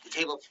mean, the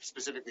table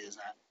specifically is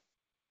not.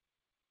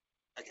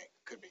 Okay,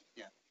 could be,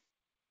 yeah.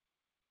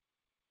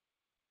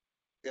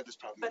 We have this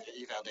problem But with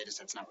the eval data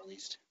set's not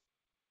released.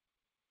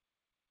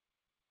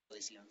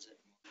 Lacey owns it.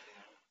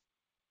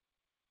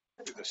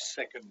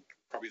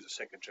 Probably the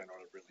second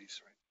generative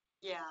release, right?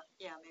 Yeah,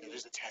 Yeah, maybe.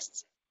 there's a test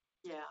set.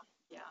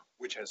 Yeah.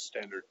 Which has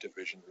standard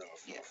division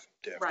of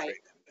dev. Right,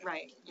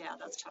 right. Yeah,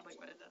 that's probably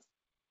what it is.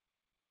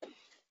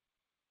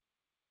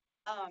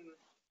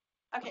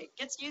 Okay,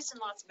 gets used in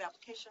lots of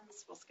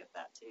applications. We'll skip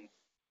that too.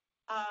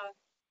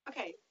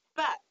 Okay,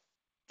 but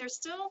there's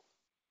still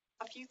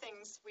a few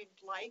things we'd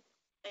like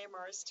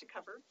AMRs to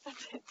cover.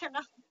 They're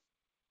not,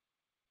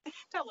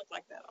 don't look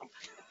like that.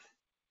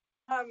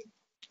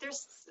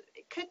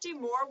 It could do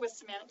more with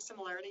semantic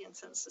similarity and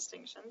sentence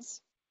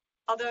distinctions,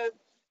 although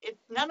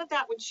none of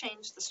that would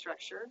change the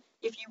structure.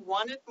 If you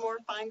wanted more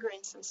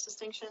fine-grained sentence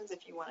distinctions,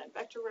 if you wanted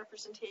vector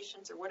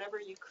representations or whatever,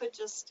 you could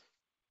just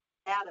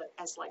add it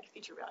as like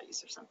feature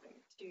values or something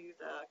to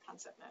the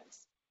concept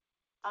nodes.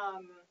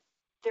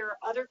 There are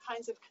other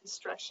kinds of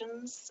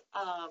constructions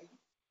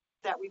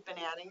that we've been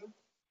adding,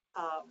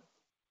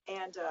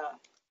 and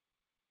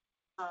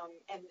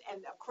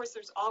of course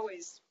there's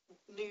always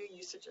new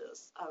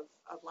usages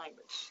of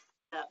language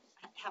that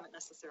haven't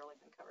necessarily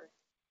been covered.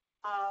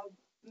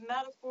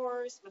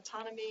 Metaphors,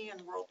 metonymy, and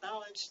world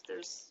knowledge,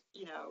 there's,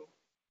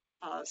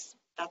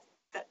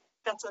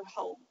 that's a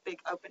whole big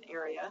open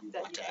area.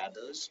 That Want to add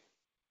those?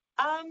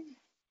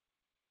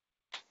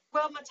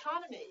 Well,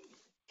 metonymy,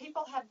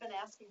 people have been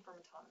asking for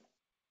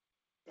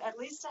metonymy, at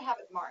least to have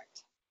it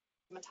marked.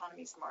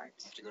 Metonymy's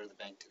marked. I have to go to the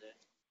bank today.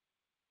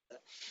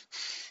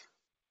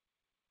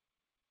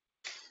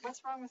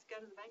 What's wrong with go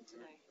to the bank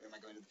today? Am I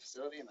going to the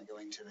facility? Am I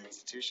going to the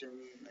institution?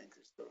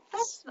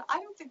 I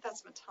don't think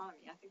that's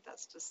metonymy. I think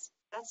that's just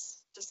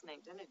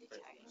named entity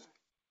tagging.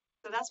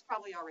 So that's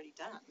probably already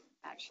done,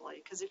 actually,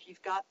 because if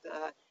you've got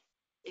the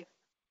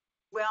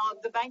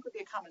bank would be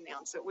a common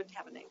noun, so it wouldn't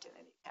have a named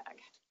entity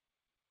tag.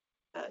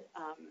 But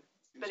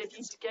if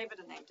you gave it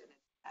a named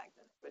entity tag,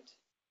 then it would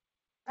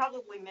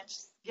probably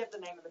give the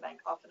name of the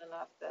bank often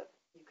enough that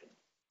you could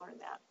learn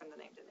that from the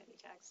named entity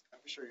tags.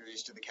 I'm sure you're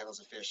used to the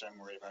kettles of fish. I'm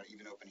worried about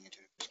even opening a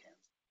tuna fish can.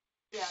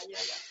 Yeah.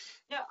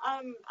 No,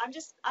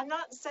 I'm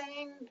not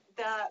saying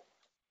that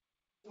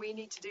we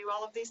need to do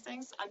all of these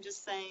things. I'm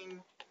just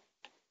saying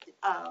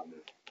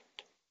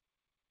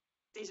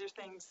these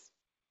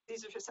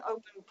are just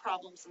open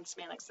problems in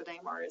semantics that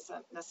AMR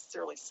isn't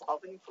necessarily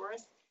solving for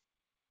us.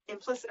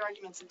 Implicit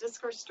arguments and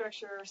discourse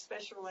structure,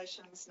 spatial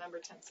relations, number,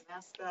 tense, and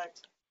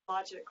aspect,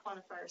 logic,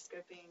 quantifier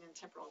scoping, and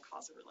temporal and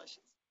causal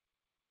relations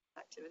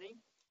activity.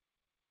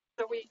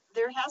 So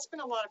there has been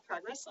a lot of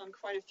progress on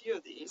quite a few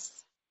of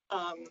these.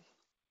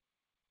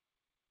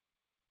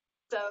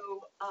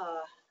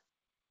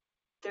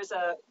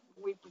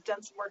 We've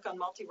done some work on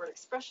multi-word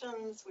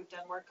expressions. We've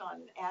done work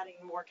on adding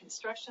more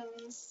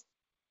constructions,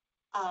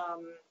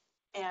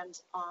 and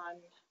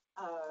on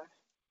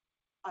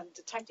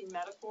detecting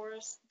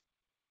metaphors.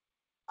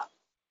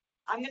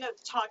 I'm going to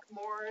talk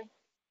more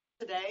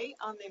today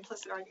on the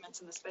implicit arguments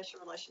and the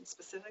spatial relations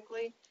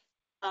specifically.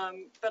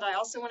 But I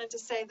also wanted to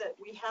say that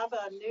we have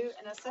a new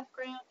NSF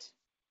grant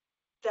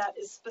that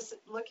is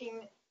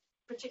looking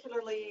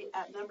particularly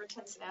at number,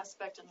 tense, and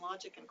aspect, and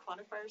logic and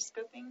quantifier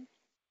scoping.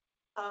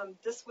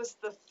 This was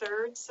the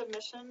third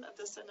submission of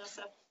this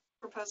NSF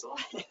proposal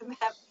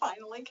that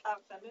finally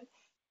got funded.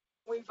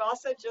 We've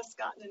also just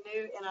gotten a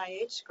new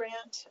NIH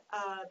grant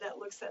that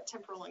looks at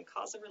temporal and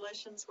causal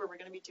relations, where we're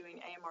going to be doing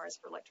AMRs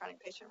for electronic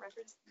patient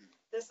records.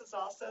 This is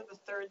also the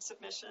third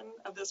submission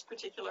of this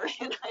particular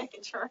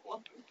NIH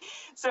journal.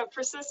 So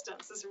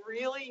persistence is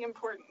really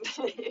important.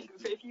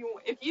 If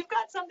you've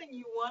got something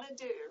you want to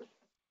do,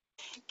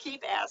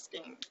 keep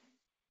asking.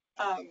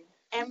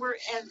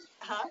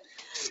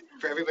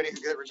 For everybody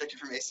who got rejected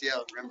from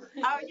ACL, remember.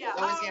 Oh, yeah.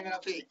 What was the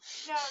MLP?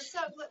 No, so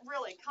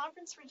really,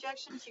 conference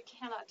rejections, you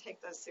cannot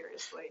take those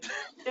seriously.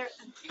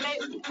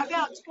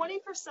 About 20%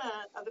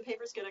 of the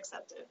papers get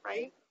accepted,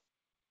 right?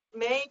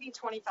 Maybe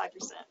 25%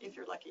 if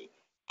you're lucky.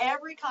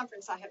 Every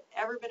conference I have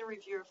ever been a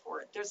reviewer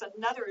for, there's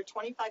another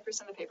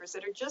 25% of papers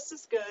that are just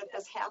as good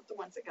as half the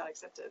ones that got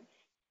accepted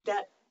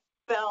that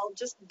fell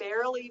just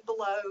barely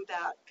below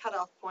that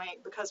cutoff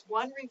point because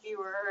one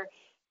reviewer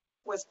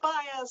was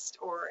biased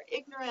or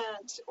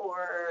ignorant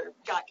or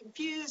got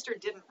confused or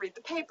didn't read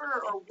the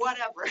paper or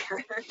whatever.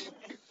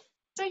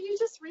 So you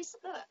just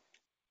resubmit it.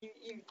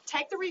 You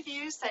take the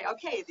reviews, say,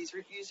 okay, these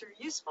reviews are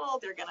useful,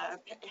 they're going to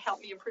help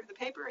me improve the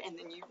paper, and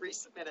then you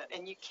resubmit it.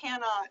 And you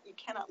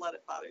cannot let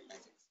it bother you.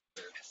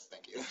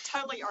 Thank you.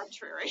 Totally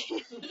arbitrary.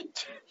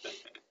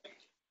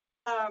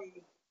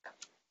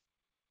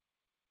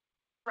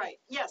 Right.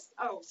 Yes.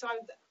 Oh, so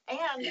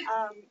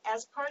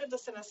as part of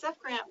this NSF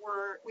grant,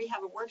 we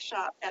have a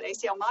workshop at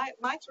ACL.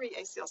 My 3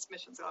 ACL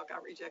submissions all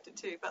got rejected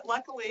too, but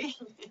luckily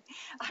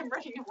I'm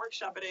running a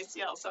workshop at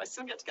ACL, so I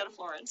still get to go to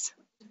Florence.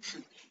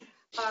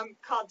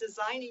 Called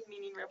Designing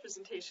Meaning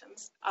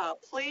Representations.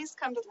 Please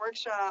come to the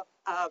workshop.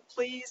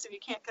 Please, if you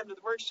can't come to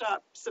the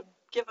workshop,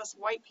 give us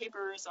white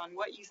papers on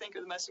what you think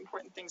are the most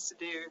important things to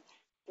do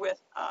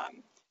with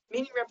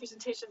meaning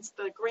representations.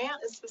 The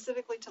grant is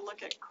specifically to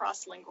look at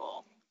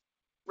cross-lingual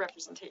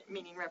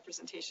meaning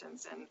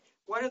representations, and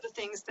what are the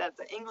things that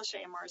the English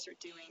AMRs are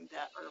doing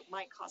that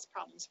might cause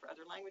problems for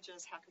other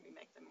languages? How can we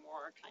make them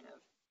more kind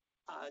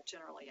of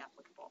generally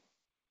applicable?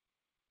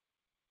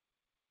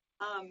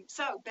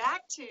 So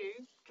back to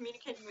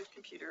communicating with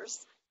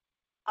computers.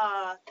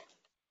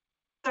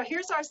 So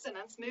here's our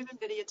sentence: move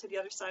NVIDIA to the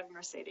other side of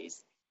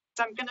Mercedes.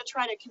 So I'm going to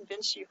try to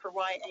convince you for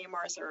why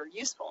AMRs are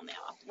useful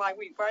now, why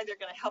they're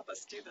going to help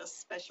us do this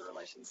spatial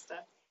relations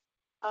stuff.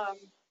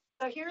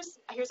 So here's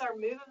our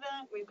move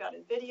event. We've got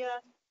NVIDIA,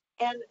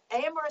 and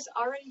AMRs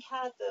already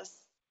had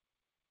this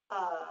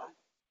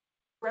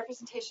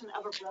representation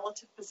of a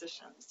relative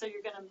position. So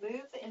you're going to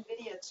move the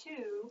NVIDIA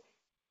to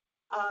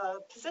a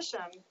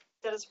position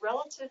that is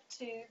relative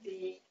to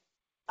the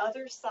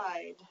other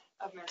side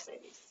of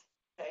Mercedes.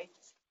 Okay.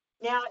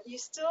 Now you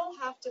still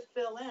have to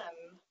fill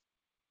in.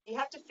 You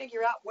have to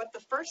figure out what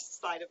the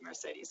first side of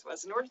Mercedes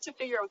was. In order to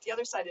figure out what the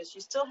other side is,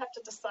 you still have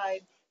to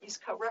decide, use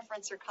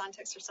co-reference or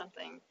context or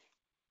something.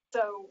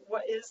 So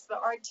what is the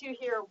arg2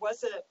 here?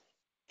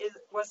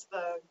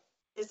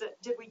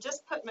 Did we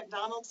just put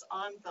McDonald's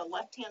on the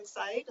left-hand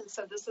side? And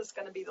so this is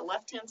going to be the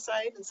left-hand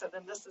side. And so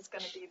then this is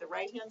going to be the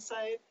right-hand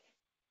side.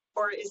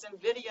 Or is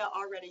NVIDIA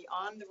already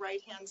on the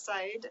right-hand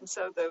side? And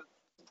so the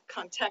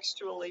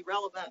contextually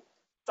relevant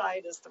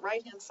side is the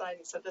right-hand side.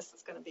 And so this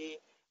is going to be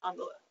on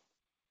the,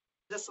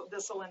 this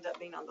will end up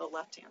being on the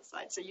left-hand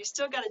side. So you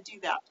still got to do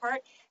that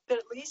part, but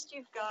at least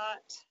you've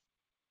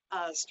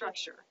got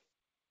structure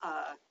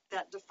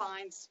that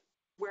defines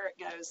where it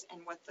goes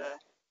and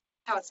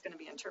how it's going to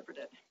be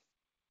interpreted.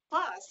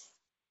 Plus,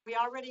 we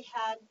already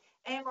had,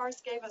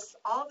 AMRs gave us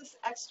all this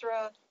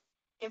extra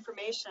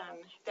information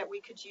that we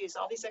could use,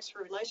 all these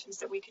extra relations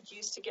that we could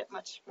use to get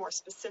much more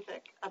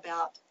specific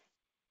about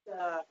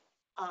the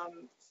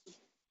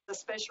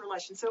spatial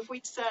relation. So if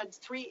we'd said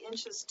 3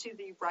 inches to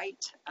the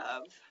right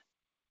of,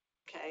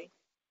 okay,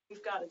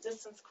 we've got a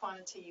distance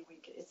quantity.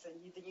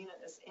 The unit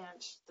is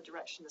inch. The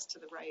direction is to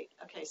the right.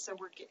 Okay, so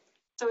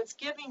it's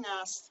giving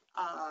us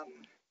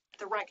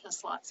the right kind of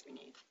slots we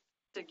need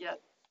to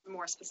get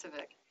more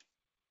specific.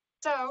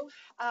 So,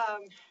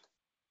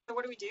 so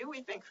what do?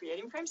 We've been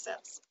creating frame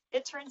sets.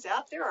 It turns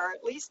out there are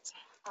at least,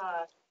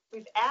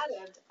 we've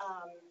added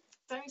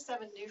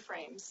 77 new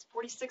frames,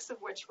 46 of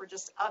which were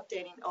just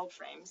updating old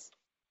frames,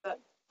 but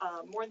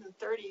more than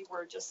 30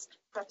 were just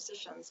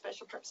prepositions,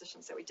 special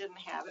prepositions that we didn't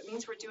have. It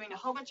means we're doing a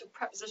whole bunch of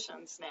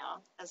prepositions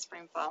now as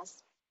frame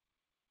files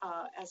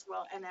as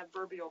well, and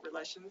adverbial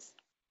relations.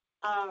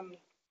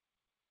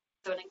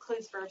 So it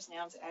includes verbs,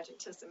 nouns,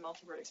 adjectives, and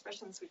multi-word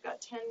expressions. We've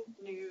got 10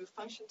 new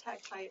function tag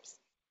types.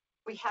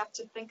 We have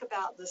to think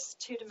about this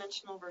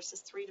 2-dimensional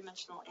versus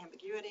 3-dimensional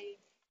ambiguity.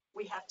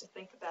 We have to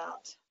think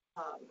about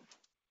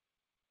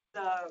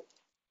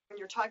when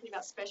you're talking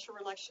about spatial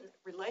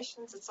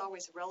relations, it's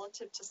always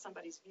relative to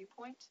somebody's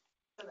viewpoint.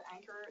 So the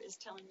anchor is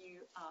telling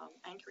you,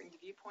 anchoring the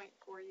viewpoint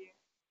for you.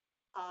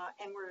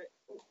 And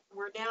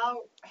we're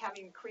now,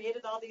 having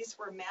created all these,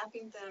 we're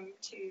mapping them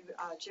to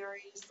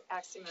Jerry's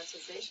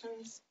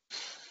axiomatizations,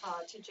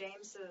 to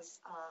James's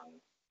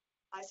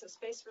ISO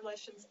space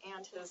relations,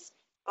 and his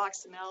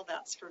VoxML,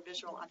 that's for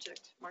visual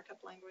object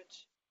markup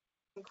language.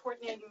 In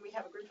coordinating, we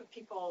have a group of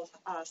people,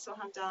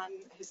 Sohan Dan,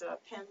 who's a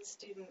Penn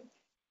student,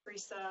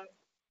 Teresa,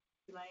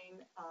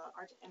 Elaine,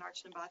 and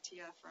Archana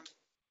Bhatia from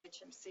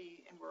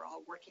HMC, and we're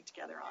all working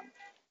together on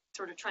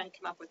sort of trying to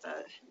come up with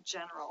a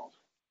general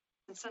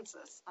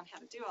consensus on how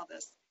to do all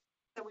this.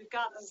 So we've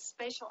got a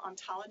spatial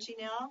ontology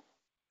now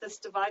that's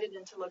divided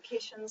into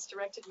locations,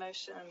 directed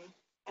motion,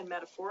 and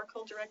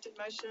metaphorical directed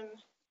motion.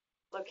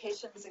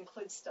 Locations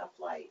include stuff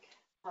like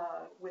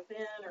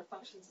within or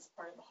functions as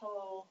part of the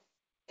whole.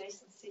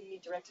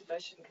 Adjacency, directed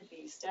motion could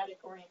be static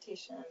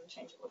orientation,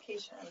 change of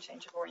location,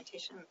 change of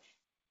orientation.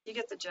 You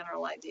get the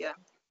general idea.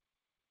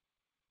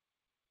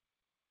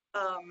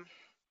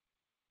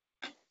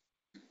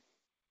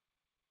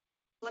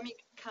 Let me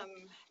come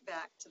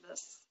back to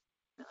this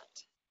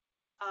minute.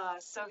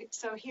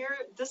 So here,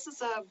 this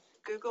is a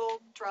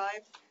Google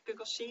Drive,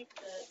 Google Sheet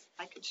that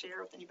I could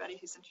share with anybody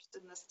who's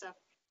interested in this stuff.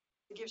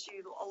 It gives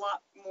you a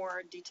lot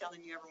more detail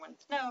than you ever wanted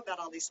to know about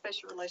all these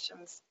spatial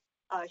relations.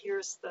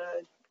 Here's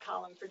the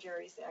column for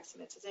Jerry's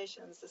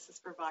axiomatizations. This is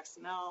for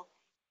VoxML.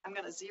 I'm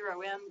going to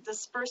zero in.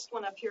 This first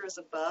one up here is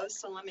above,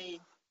 so let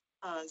me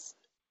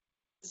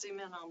zoom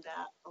in on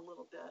that a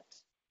little bit.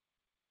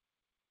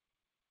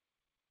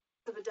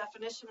 So the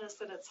definition is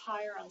that it's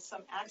higher on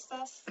some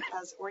axis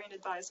as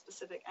oriented by a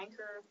specific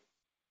anchor.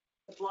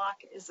 The block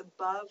is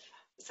above,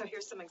 so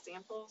here's some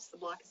examples. The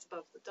block is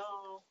above the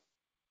doll.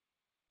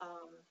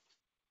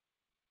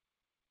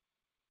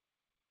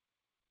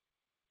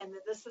 And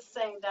then this is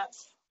saying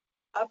that's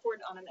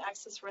upward on an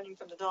axis running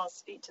from the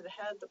doll's feet to the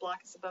head. The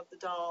block is above the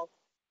doll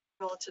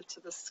relative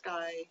to the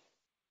sky,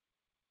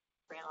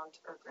 ground,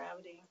 or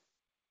gravity.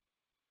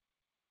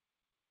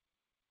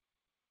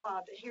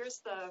 Here's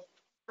the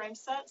frame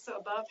set. So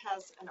above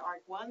has an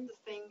arg1. The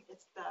thing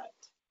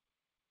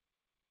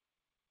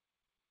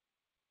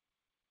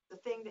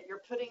that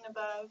you're putting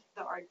above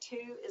the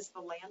arg2 is the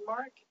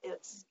landmark.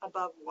 It's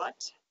above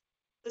what?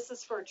 This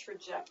is for a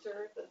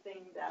trajector, the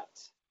thing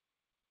that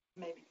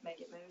maybe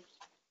make it move.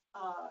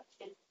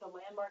 The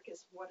landmark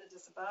is what it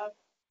is above.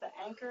 The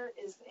anchor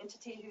is the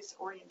entity whose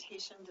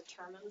orientation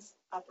determines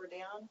up or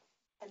down.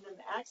 And then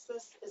the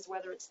axis is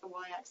whether it's the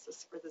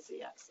y-axis or the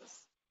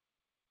z-axis.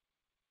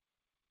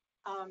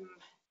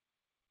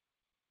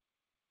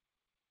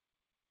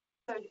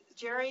 So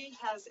Jerry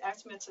has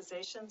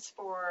axiommatizations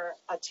for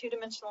a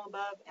 2-dimensional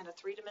above and a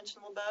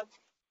 3-dimensional above.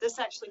 This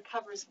actually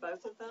covers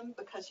both of them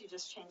because you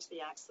just changed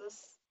the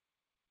axis.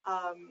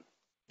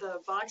 The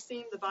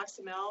voxeme, the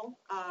voxML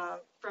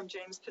from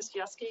James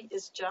Pustejovsky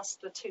is just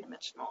the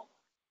 2-dimensional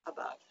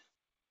above.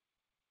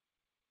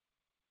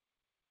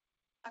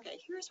 Okay,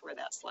 here's where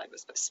that slide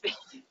was supposed to be.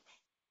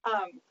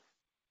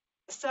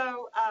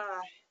 So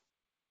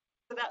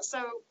that's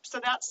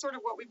sort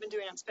of what we've been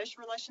doing on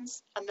spatial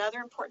relations. Another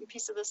important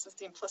piece of this is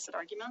the implicit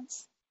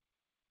arguments.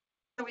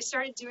 So we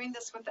started doing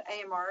this with the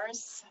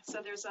AMRs.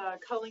 So there's a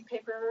Coling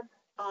paper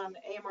on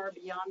AMR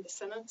beyond the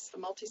sentence, the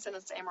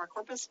multi-sentence AMR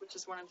corpus, which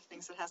is one of the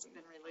things that hasn't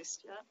been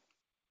released yet.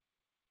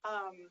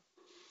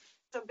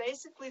 So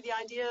basically the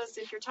idea is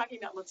if you're talking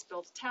about let's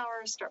build a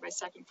tower, start by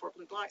stacking 4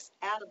 blue blocks,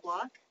 add a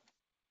block.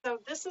 So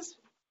this is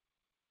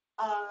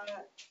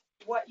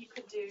what you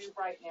could do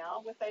right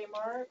now with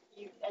AMR,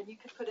 and you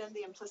could put in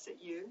the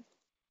implicit U.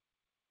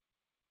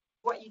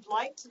 What you'd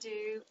like to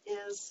do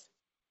is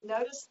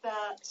notice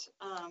that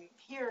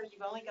here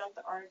you've only got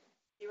the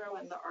arg0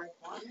 and the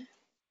arg1.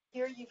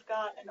 Here you've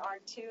got an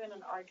arg2 and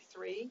an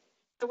arg3.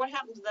 So what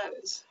happened to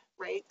those,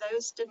 right?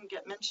 Those didn't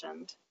get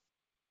mentioned.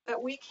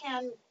 But we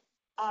can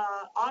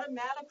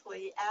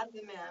automatically add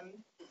them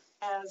in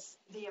as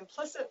the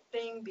implicit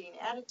thing being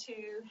added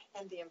to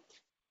and the,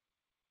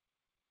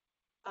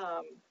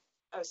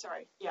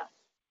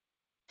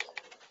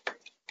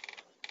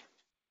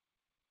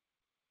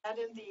 add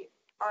in the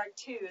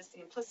arg2 is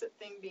the implicit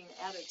thing being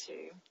added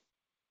to.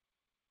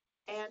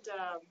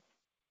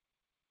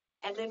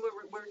 And then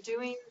we're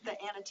doing the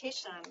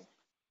annotation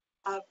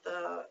of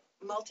the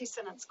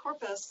multi-sentence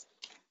corpus.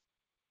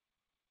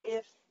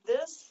 If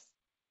this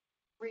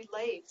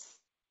relates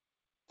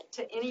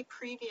to any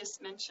previous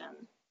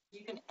mention,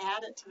 you can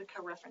add it to the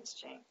co-reference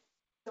chain.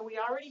 So we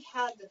already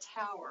had the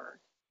tower.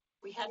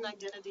 We had an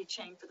identity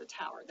chain for the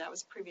tower. That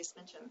was previous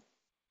mention.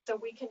 So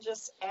we can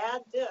just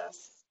add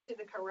this to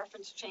the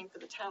co-reference chain for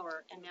the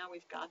tower, and now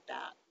we've got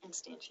that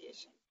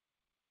instantiation.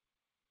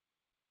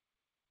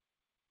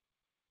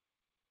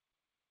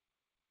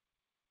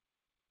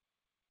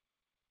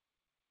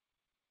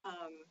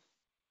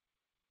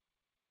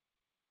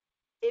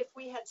 If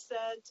we had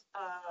said,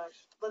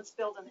 let's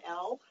build an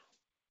L,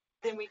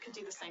 then we could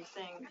do the same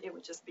thing. It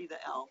would just be the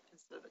L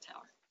instead of the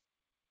tower.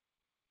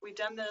 We've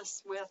done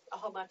this with a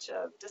whole bunch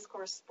of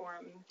discourse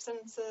form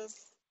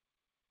sentences.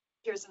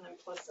 Here's an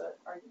implicit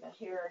argument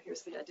here.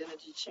 Here's the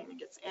identity chain it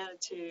gets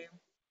added to.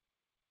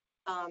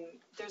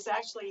 There's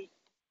actually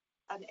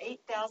an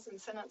 8,000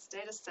 sentence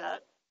data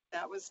set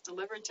that was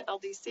delivered to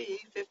LDC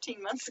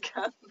 15 months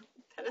ago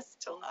that has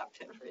still not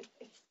been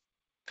released.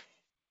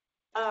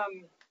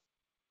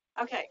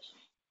 Okay,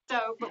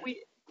 so, but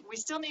we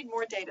still need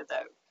more data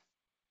though,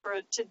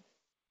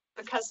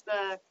 because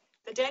the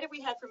data we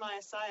had from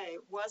ISI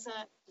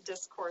wasn't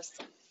discourse.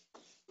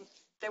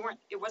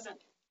 It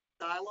wasn't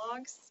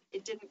dialogues.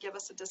 It didn't give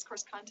us a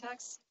discourse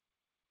context.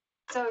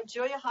 So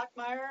Julia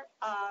Hockmeyer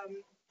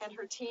and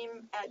her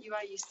team at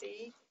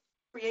UIUC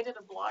created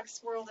a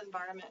blocks world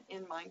environment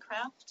in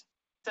Minecraft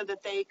so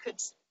that they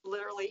could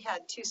literally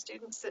had 2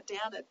 students sit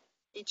down at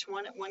each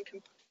one at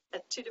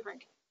 2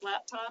 different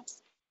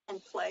laptops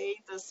and play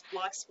this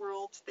blocks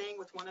world thing,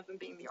 with one of them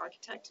being the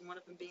architect and one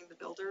of them being the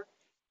builder,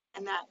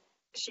 and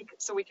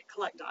so we could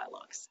collect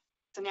dialogues.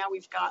 So now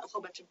we've got a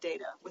whole bunch of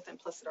data with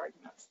implicit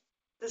arguments.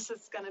 This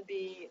is going to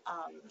be,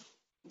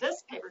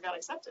 this paper got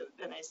accepted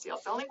in ACL.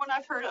 It's the only one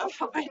I've heard of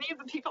any of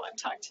the people I've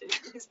talked to.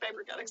 This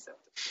paper got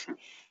accepted.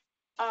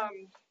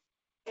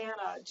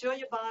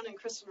 Julia Bond and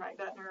Kristen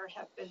Wright-Bettner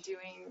have been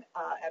doing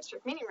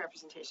abstract meaning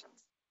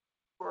representations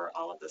for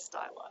all of this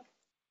dialogue.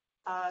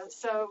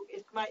 So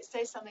it might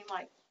say something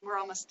like, we're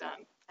almost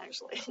done,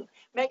 actually.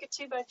 Make a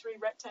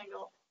 2x3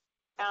 rectangle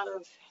out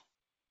of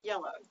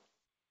yellow.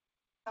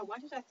 Oh, why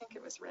did I think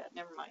it was red?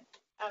 Never mind.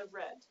 Out of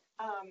red.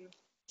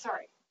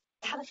 Sorry,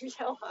 out of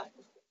yellow.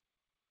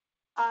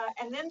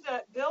 And then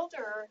the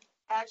builder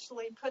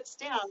actually puts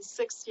down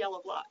 6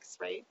 yellow blocks,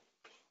 right?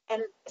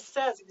 And it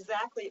says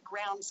exactly, it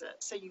grounds it,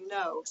 so you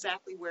know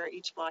exactly where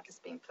each block is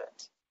being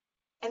put.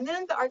 And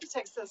then the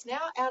architect says,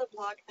 now add a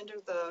block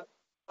under the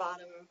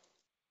bottom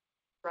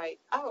right.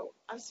 Oh,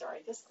 I'm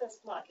sorry. This says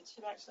block. It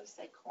should actually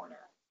say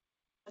corner.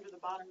 Under the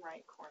bottom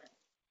right corner.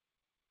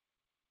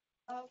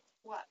 Of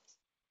what?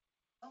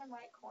 Bottom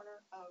right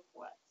corner of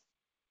what?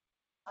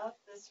 Of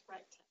this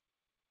rectangle.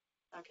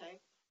 Okay.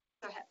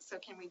 So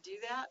can we do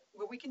that?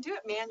 Well, we can do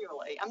it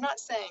manually. I'm not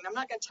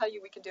going to tell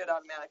you we can do it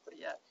automatically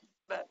yet.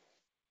 But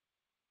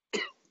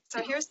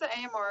so here's the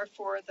AMR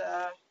for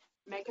the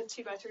make a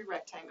 2x3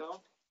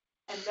 rectangle.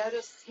 And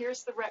notice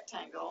here's the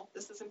rectangle.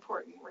 This is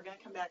important. We're going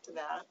to come back to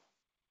that.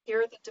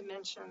 Here are the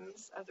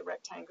dimensions of the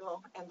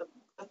rectangle, and the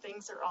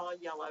things are all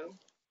yellow.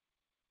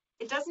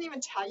 It doesn't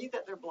even tell you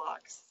that they're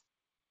blocks,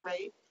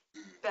 right?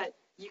 But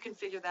you can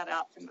figure that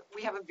out.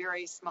 We have a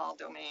very small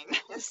domain,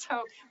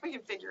 so we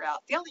can figure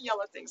out. The only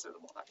yellow things are the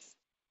blocks.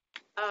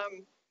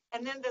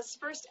 And then this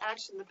first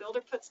action, the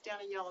builder puts down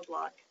a yellow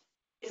block,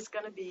 is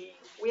going to be,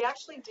 we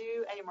actually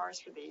do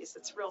AMRs for these.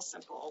 It's real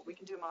simple. We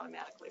can do them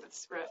automatically with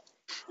script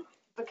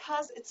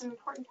because it's an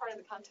important part of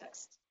the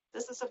context.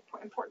 This is an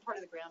important part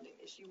of the grounding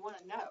is you want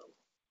to know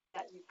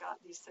that you've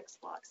got these 6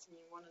 blocks and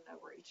you want to know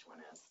where each one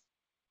is.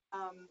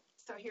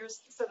 So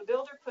the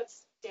builder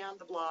puts down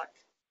the block,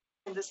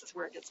 and this is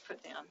where it gets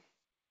put down.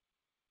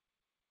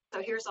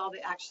 So here's all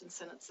the action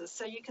sentences.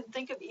 So you can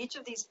think of each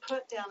of these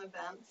put down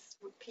events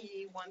with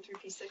P1 through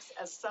P6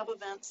 as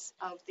sub-events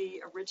of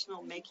the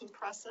original making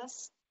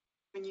process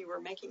when you were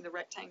making the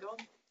rectangle.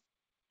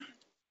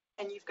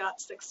 And you've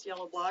got 6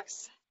 yellow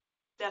blocks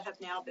that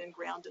have now been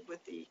grounded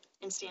with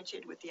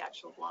instantiated with the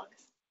actual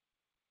blocks.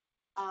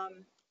 I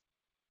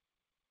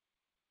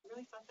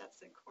really thought that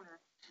said corner.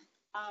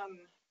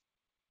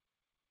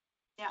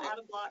 Yeah, add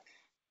a block.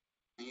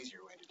 An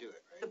easier way to do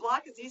it, right? The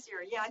block is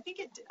easier. Yeah, I think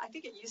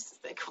it used to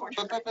say corner.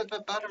 But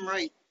bottom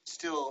right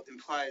still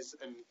implies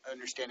an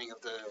understanding of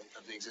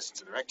the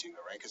existence of the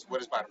rectangle, right? Because what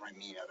does bottom right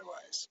mean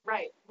otherwise?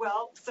 Right.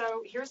 Well,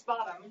 so here's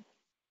bottom.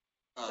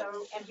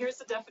 And here's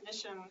the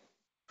definition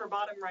for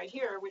bottom right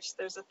here, which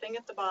there's a thing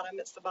at the bottom.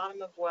 It's the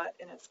bottom of what?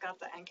 And it's got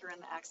the anchor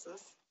and the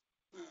axis.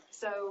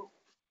 So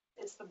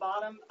it's the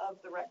bottom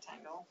of the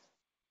rectangle.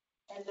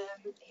 And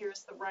then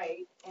here's the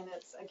right, and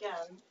it's,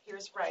 again,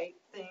 here's right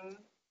thing.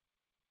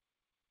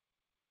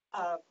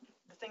 The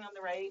thing on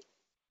the right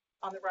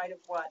of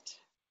what?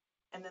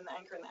 And then the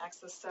anchor and the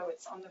axis, so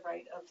it's on the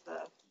right of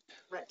the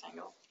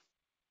rectangle.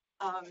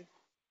 And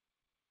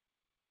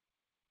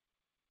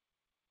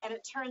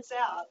it turns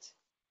out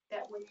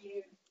that when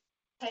you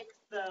find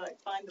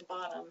the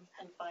bottom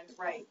and find the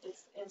right, it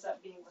ends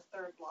up being the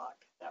 3rd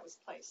block that was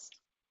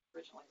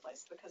originally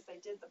placed, because they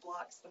did the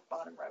blocks the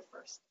bottom row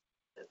first.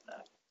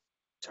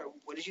 So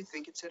what did you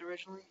think it said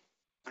originally?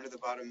 Under the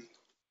bottom?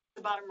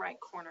 The bottom right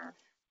corner.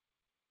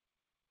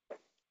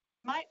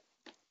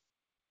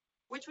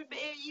 Which would be,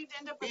 you'd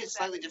end up with a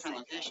slightly different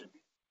location,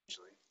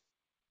 usually.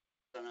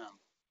 I don't know.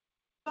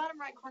 Bottom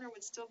right corner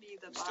would still be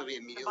the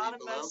bottommost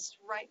below?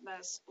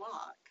 Rightmost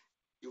block.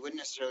 You wouldn't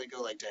necessarily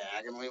go like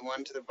diagonally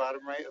one to the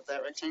bottom right of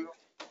that rectangle?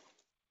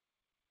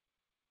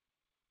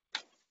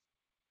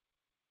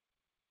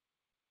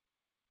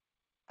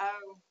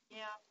 Oh,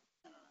 yeah.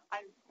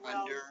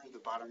 Under the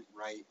bottom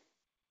right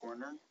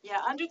corner?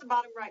 Yeah, under the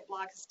bottom right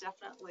block is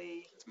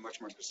definitely. It's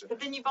much more specific. But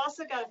then you've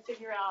also got to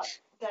figure out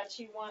that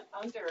you want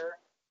under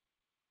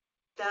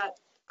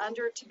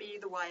to be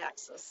the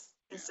y-axis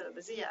instead of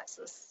the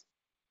z-axis.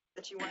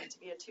 That you want it to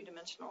be a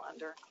 2-dimensional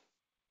under.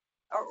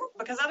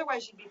 Because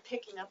otherwise you'd be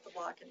picking up the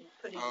block and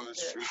putting it. Oh,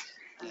 that's true.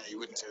 Yeah, you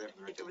wouldn't say that.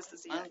 If it was the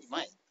Well, z-axis. you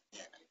might.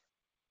 Yeah.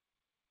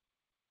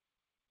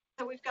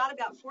 So we've got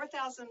about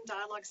 4,000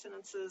 dialogue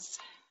sentences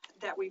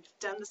that we've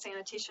done this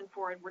annotation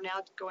for, and we're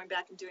now going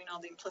back and doing all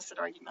the implicit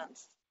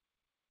arguments.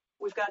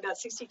 We've got about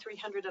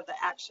 6,300 of the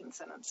action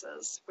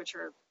sentences, which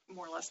are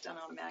more or less done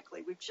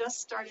automatically. We've just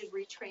started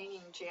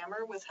retraining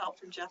Jammer with help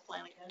from Jeff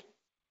Flanagan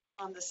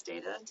on this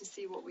data to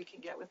see what we can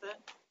get with it.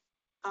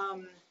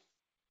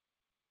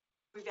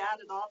 We've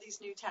added all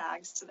these new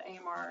tags to the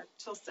AMR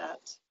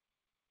toolset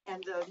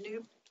and the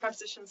new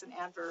prepositions and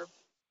adverb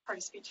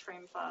party-speech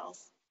frame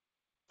files.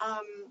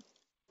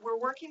 We're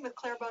working with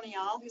Claire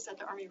Bonial, who's at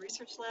the Army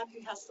Research Lab,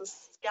 who has the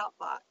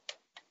ScoutBot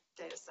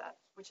data set,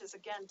 which is,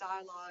 again,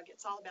 dialogue.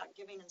 It's all about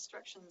giving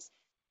instructions.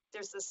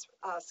 There's this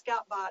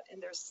ScoutBot, and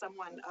there's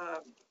someone,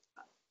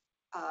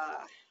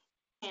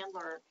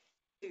 handler,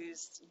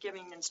 who's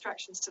giving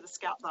instructions to the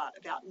ScoutBot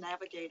about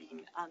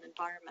navigating an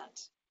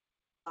environment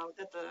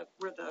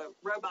where the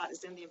robot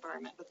is in the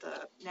environment, but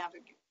the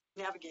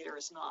navigator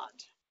is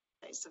not.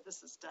 Okay, so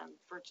this is done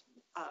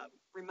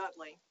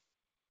remotely.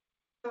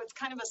 So it's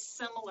kind of a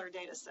similar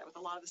data set with a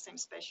lot of the same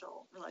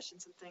spatial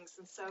relations and things.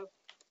 And so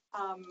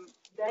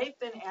they've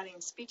been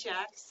adding speech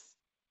acts.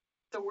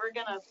 So we're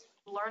going to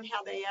learn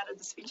how they added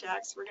the speech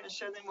acts. We're going to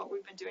show them what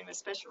we've been doing with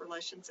spatial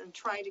relations and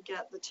try to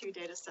get the 2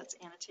 data sets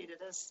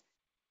annotated as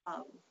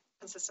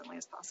consistently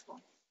as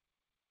possible.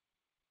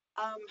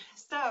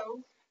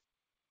 So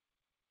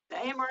the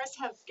AMRs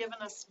have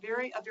given us a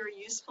very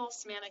useful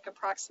semantic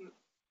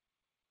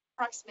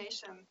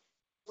approximation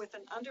with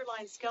an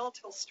underlying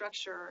skeletal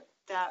structure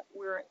that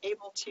we're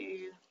able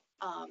to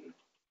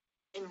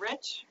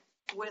enrich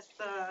with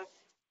the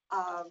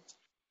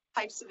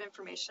types of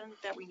information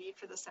that we need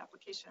for this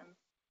application,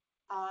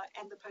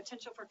 and the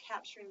potential for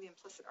capturing the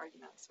implicit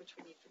arguments, which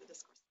we need for the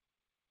discourse.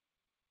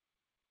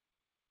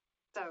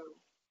 So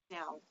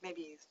now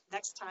maybe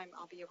next time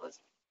I'll be able to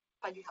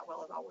tell you how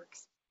well it all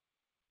works.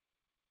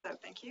 So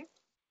thank you.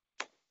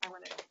 I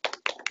want to.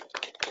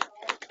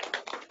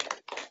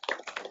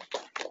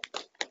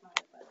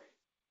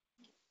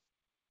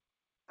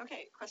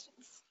 Okay,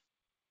 questions?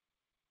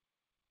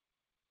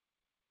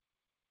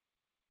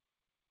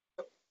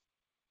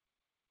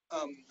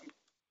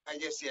 I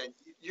guess, yeah,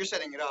 you're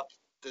setting it up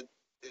that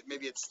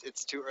maybe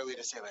it's too early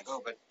to say like,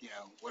 oh, but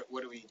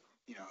what do we,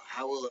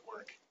 how will it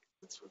work?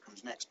 That's what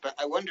comes next. But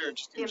I wonder,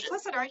 just the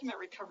implicit argument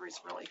recovery is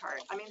really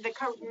hard. I mean,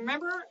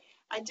 remember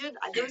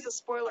there was a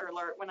spoiler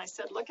alert when I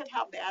said, look at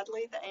how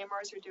badly the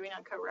AMRs are doing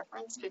on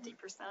co-reference, 50%.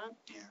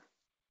 Yeah.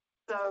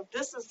 So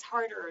this is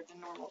harder than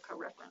normal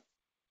co-reference.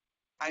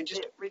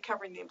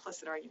 Recovering the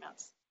implicit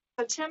arguments.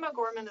 So Tim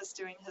O'Gorman is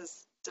doing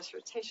his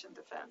dissertation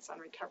defense on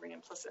recovering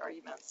implicit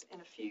arguments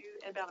in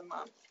about a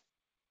month.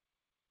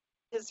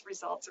 His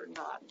results are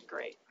not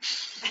great.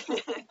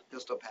 He'll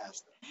still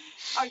pass.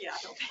 Oh yeah,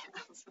 he'll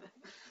pass.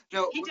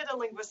 No, he did a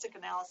linguistic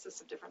analysis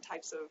of different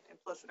types of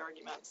implicit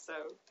arguments,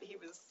 so he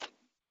was,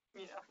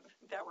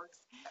 that works.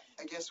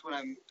 I guess what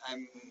I'm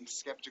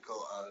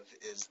skeptical of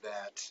is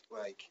that,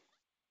 like,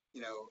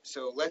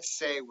 so let's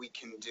say we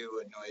can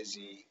do a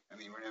noisy, I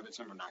mean, we're not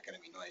going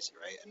to be noisy,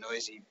 right? A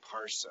noisy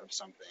parse of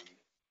something,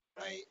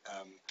 right?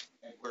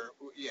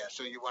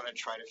 So you want to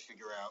try to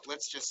figure out,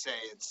 let's just say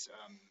it's,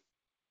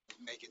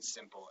 make it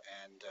simple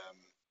and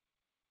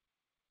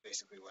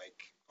basically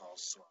like all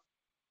slot,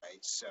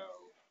 right? So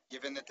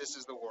given that this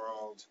is the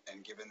world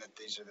and given that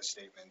these are the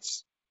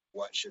statements,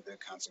 what should the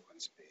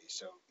consequence be?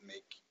 So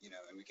make, and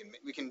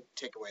we can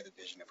take away the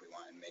vision if we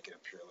want and make it a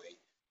purely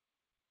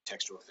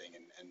textual thing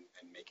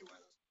and make it one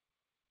of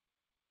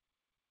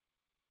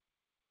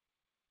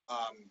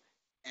those.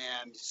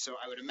 And so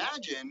I would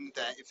imagine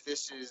that if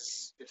this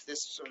is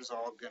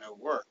all going to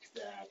work,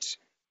 that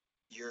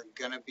you're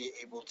going to be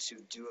able to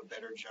do a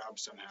better job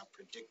somehow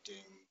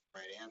predicting the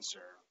right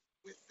answer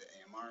with the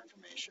AMR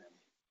information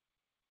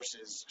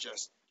versus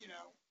just,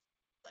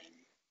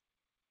 plain.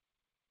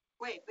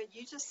 Wait, but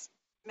you just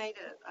made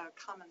it a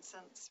common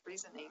sense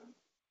reasoning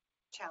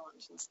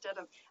challenge instead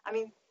of, I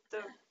mean,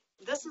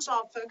 this is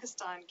all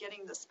focused on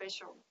getting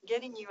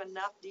you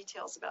enough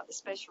details about the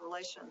spatial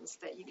relations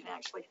that you can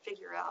actually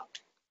figure out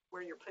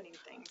where you're putting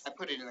things. I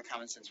put it in the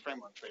common sense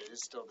framework, but it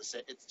is still the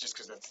same. It's just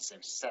because that's the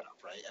same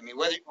setup, right? I mean,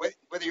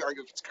 whether you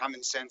argue if it's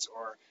common sense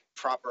or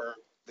proper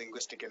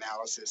linguistic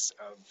analysis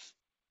of,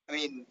 I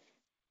mean,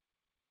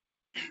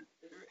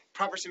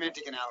 proper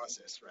semantic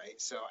analysis, right?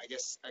 So I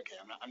guess, okay,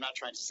 I'm not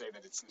trying to say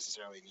that it's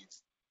necessarily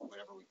needs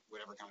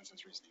whatever common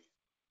sense reasoning.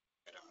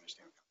 I don't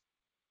understand,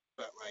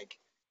 but like,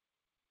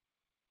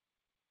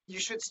 you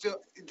should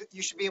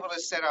be able to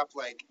set up,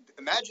 like,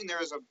 imagine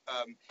there is a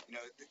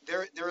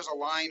there is a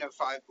line of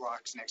 5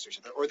 blocks next to each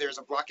other, or there's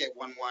a block at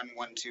 1 1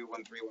 1 2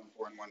 1 3 1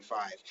 4 and 1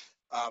 5.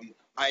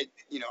 I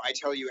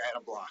tell you add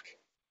a block,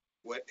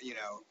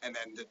 and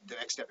then the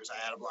next step is I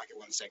add a block at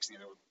 1 6 and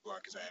the other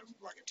block is I add a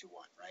block at 2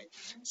 1, right?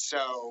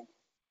 So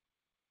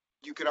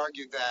you could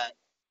argue that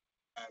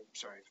I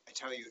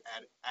tell you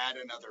add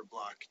another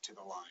block to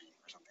the line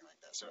or something like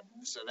that.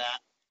 So that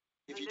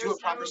if you do a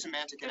proper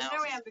semantic analysis,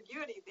 there's no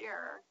ambiguity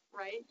there,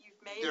 right?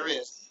 You've made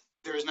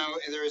there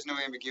is no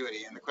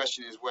ambiguity, and the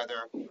question is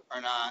whether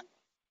or not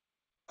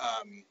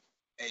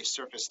a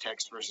surface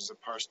text versus a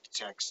parsed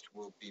text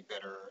will be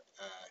better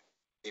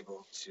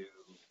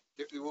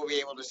we'll be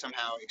able to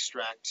somehow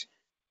extract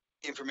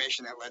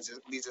information that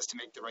leads us to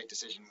make the right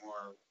decision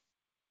more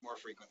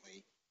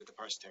frequently with the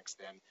parsed text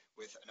than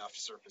with enough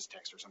surface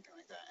text or something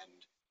like that. And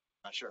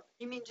I'm not sure.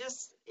 You mean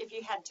just if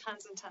you had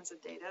tons and tons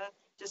of data,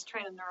 just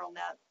train a neural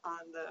net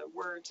on the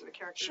words or the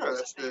characters? Sure,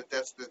 that's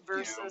the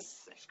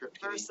versus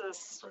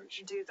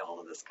approach. Do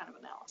all of this kind of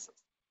analysis.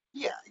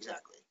 Yeah,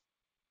 exactly.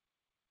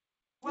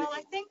 Well,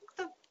 I think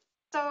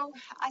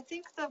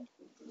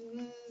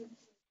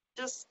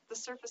just the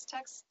surface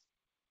text.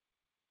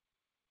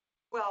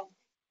 Well,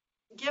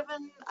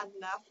 given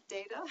enough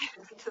data,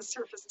 the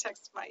surface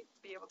text might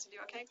be able to do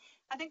okay.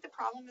 I think the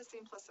problem is the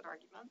implicit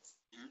arguments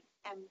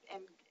and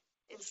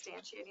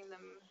instantiating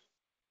them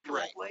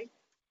correctly,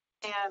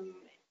 right.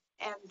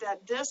 and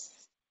that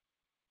this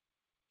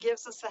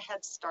gives us a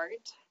head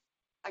start.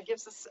 It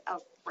gives us a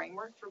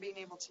framework for being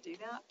able to do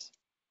that.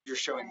 You're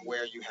showing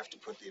where you have to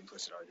put the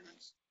implicit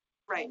arguments.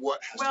 Right.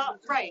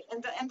 Right.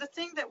 And the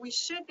thing that we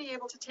should be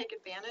able to take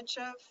advantage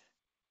of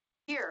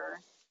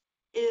here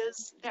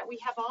is that we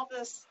have all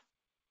this.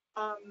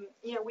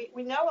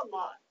 We know a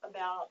lot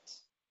about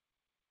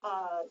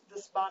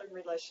this bottom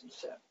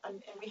relationship,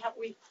 and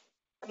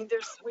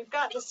we've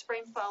got this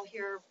frame file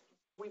here.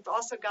 We've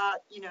also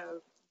got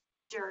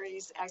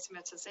Jerry's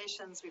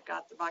axiomatizations. We've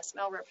got the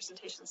VoxML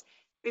representations.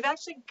 We've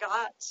actually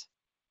got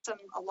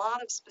a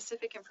lot of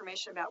specific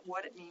information about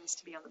what it means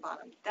to be on the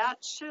bottom.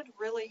 That should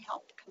really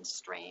help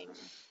constrain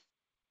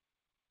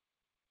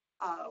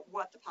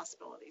what the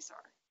possibilities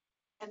are.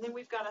 And then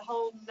we've got a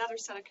whole another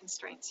set of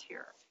constraints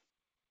here.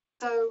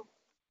 So,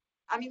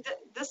 I mean,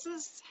 this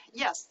is,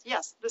 yes,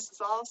 this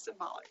is all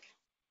symbolic.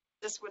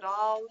 This would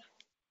all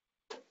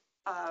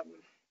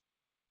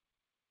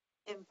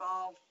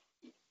involve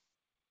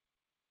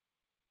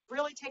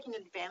really taking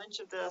advantage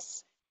of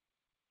this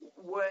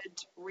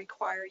would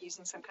require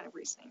using some kind of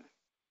reasoning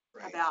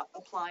about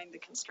applying the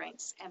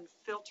constraints and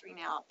filtering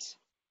out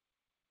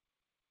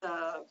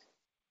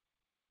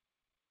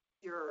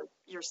your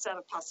set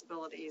of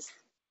possibilities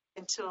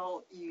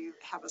until you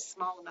have a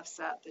small enough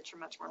set that you're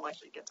much more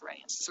likely to get the right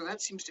answer. So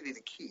that seems to be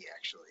the key,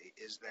 actually,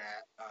 is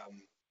that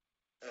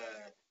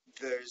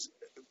there's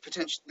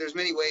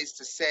many ways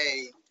to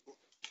say,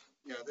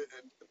 you know,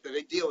 the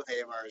big deal with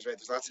AMR is, right,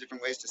 there's lots of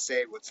different ways to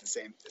say what's the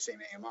same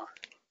AMR,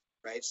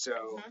 right?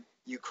 So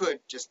you could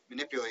just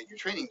manipulate your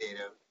training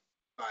data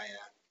by,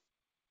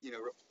 you know,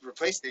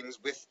 replace things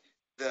with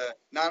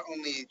not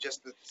only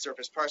just the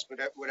surface parse, but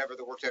whatever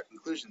the worked out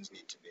conclusions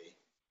need to be,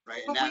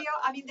 right? But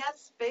I mean,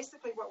 that's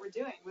basically what we're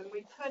doing. When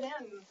we put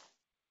in,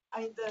 I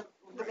mean, the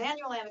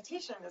manual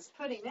annotation is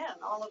putting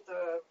in all of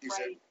the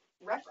right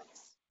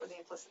reference for the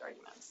implicit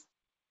arguments.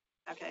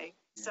 Okay,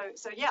 so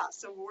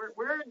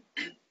we're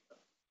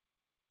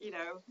you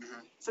know,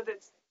 so the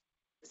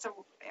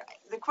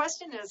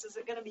question is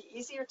it going to be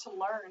easier to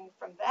learn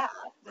from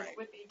that than it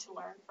would be to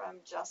learn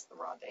from just the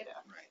raw data?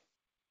 Right.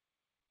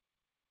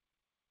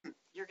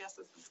 Your guess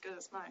is as good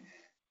as mine.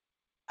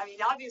 I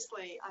mean,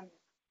 obviously, I'm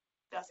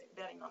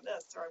betting on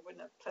this, or I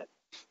wouldn't have put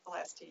the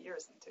last 2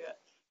 years into it.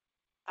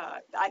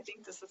 I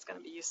think this is going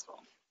to be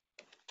useful.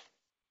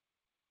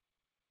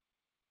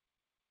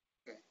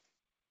 Okay.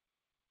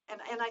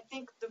 And I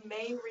think the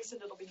main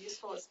reason it'll be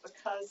useful is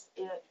because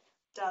it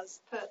does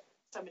put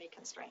so many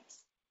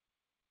constraints.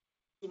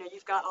 You know,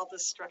 you've got all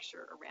this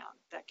structure around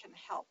that can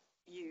help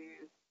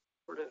you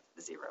sort of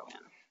zero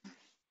in.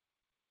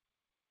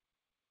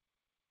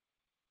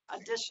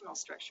 Additional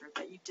structure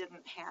that you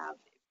didn't have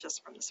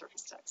just from the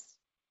surface text.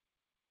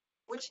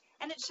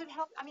 And it should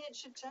help, I mean, it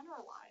should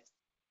generalize.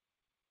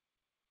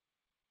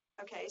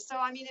 Okay, so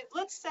I mean,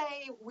 let's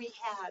say we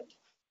had,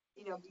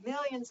 you know,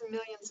 millions and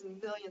millions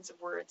and millions of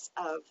words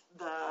of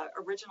the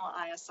original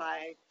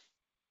ISI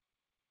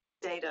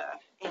data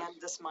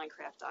and this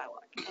Minecraft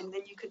dialogue. And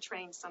then you could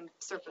train some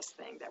surface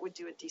thing that would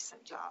do a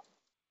decent job.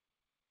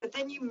 But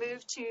then you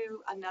move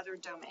to another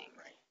domain,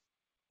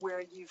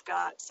 where you've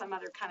got some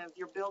other kind of,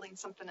 you're building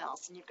something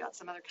else and you've got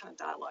some other kind of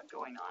dialogue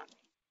going on.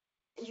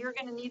 You're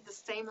going to need the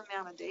same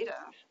amount of data.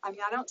 I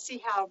mean, I don't see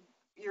how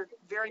you're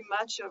very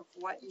much of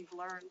what you've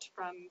learned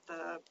from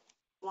the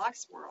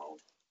blocks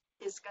world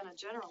is going to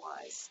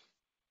generalize,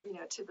 you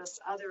know, to this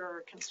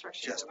other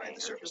construction just domain. By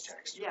the surface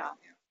text. Yeah.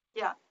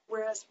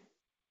 Whereas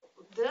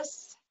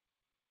this,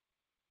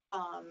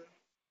 the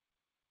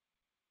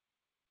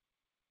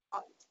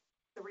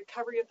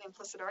recovery of the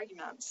implicit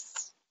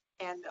arguments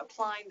and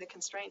applying the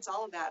constraints,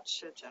 all of that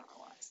should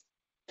generalize.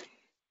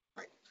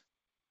 Right.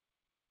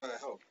 I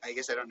hope. I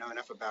guess I don't know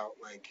enough about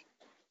like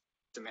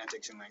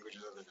semantics in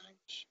languages other than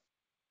English.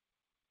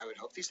 I would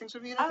hope these things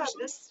would be universal.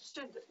 This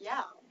should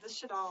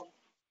all.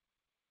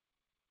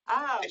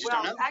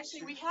 Don't know.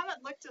 Actually, we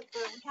haven't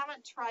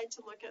tried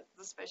to look at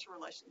the spatial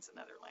relations in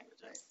other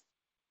languages.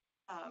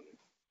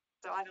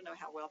 So I don't know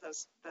how well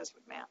those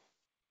would map.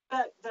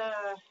 But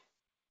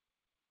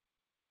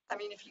I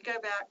mean, if you go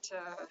back to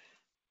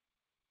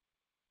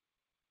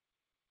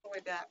all the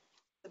way back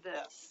to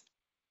this,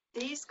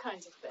 these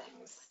kinds of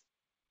things,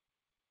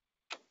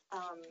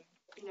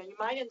 you know, you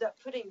might end up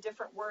putting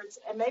different words,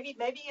 and maybe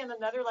in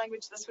another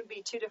language this would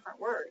be 2 different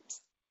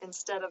words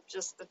instead of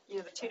just the, you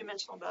know, the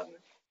 2-dimensional above and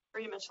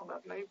 3-dimensional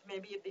above.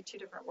 Maybe it'd be 2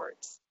 different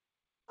words.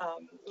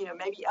 You know,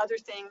 maybe other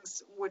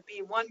things would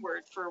be 1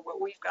 word for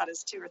what we've got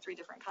as 2 or 3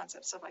 different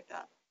concepts, stuff like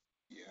that.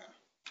 Yeah.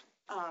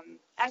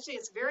 Actually,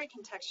 it's very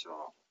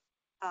contextual.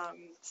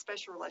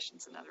 Spatial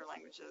relations in other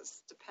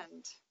languages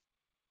depend.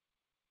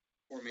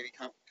 Or maybe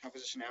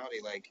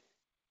compositionality, like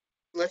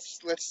let's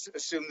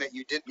assume that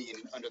you did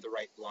mean under the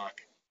right block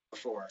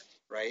before,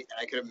 right? And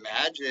I could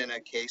imagine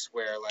a case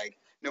where, like,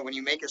 no, when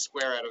you make a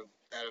square out of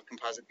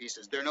composite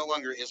pieces, there no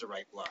longer is a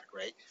right block,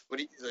 right? What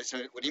do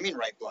you mean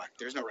right block?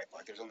 There's no right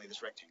block. There's only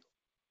this rectangle,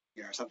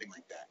 you know, something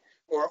like that.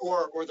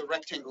 Or the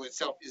rectangle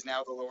itself is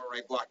now the lower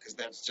right block because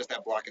that's just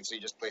that block, and so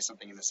you just place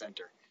something in the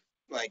center.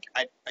 Like,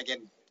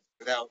 again,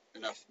 without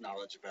enough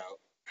knowledge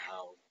about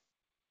how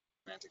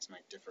semantics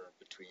might differ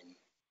between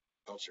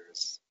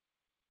cultures.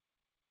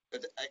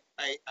 But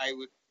I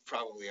would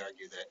probably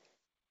argue that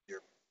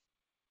you're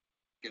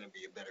going to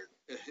be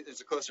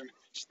it's a closer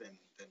match than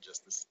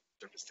just this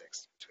surface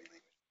text between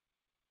languages.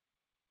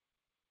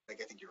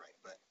 Like, I think you're right,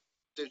 but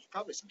there's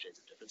probably some shades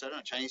of difference. I don't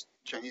know,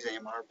 Chinese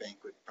AMR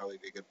bank would probably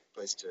be a good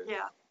place to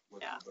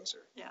look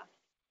closer. Yeah.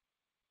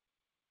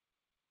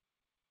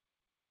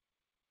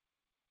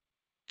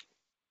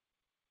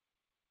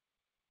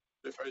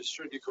 If I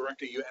understood you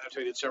correctly, you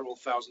annotated several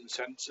thousand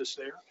sentences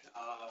there.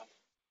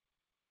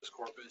 This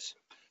corpus,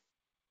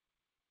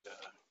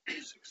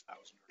 6,000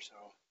 or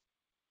so.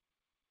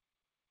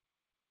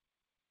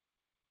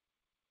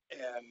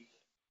 And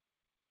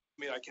I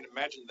mean, I can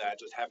imagine that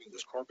just having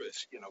this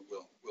corpus,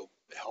 will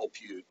help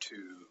you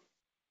to,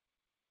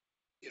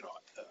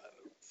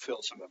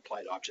 fill some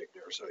implied object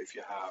there. So if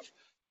you have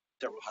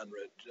several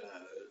hundred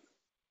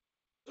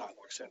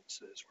dialogue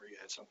sentences where you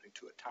add something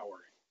to a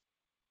tower,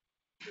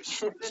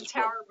 The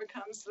tower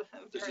becomes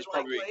this very is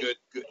probably likely. a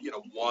good,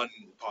 one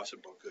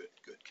possible good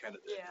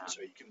candidate. Yeah.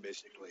 So you can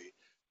basically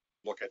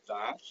look at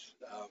that,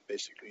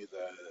 basically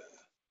the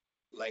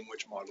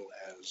language model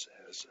as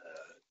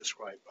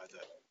described by the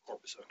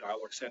corpus of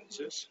dialogue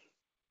sentences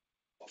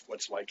of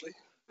what's likely,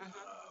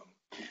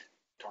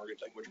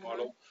 target language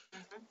model.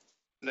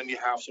 And then you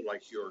have sort of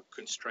like your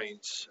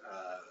constraints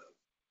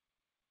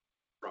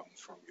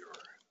from your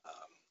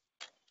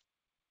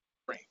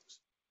frames.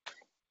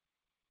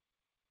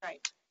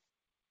 Right.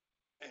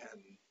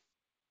 And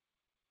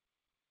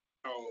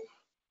how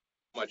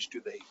much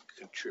do they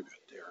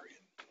contribute there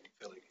in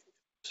filling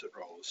implicit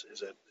roles?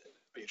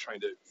 Are you trying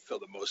to fill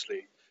them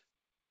mostly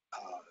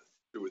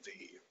through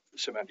the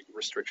semantic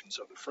restrictions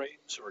of the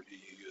frames, or do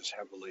you use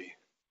heavily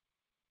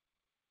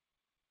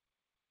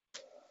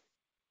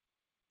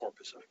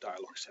corpus of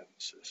dialogue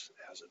sentences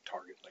as a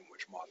target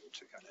language model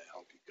to kind of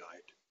help you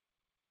guide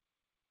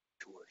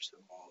towards the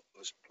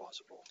most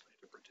plausible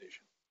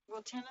interpretation?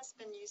 Well, Tim has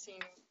been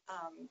using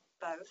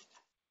both.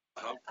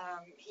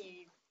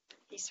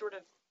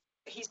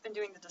 He's been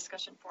doing the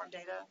discussion forum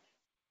data,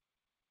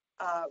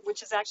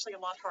 which is actually a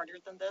lot harder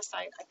than this.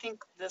 I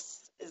think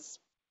this is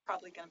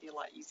probably going to be a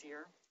lot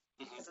easier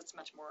because it's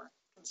much more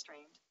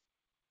constrained.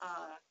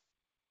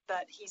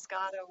 But he's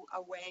got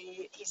a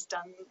way, he's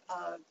done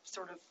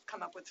sort of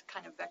come up with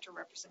kind of vector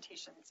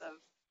representations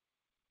of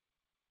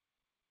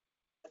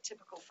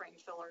typical frame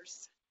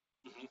fillers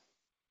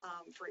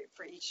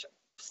for each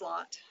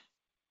slot,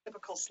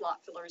 typical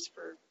slot fillers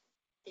for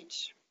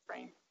each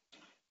frame.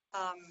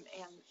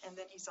 And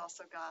then he's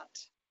also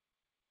got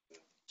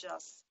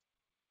just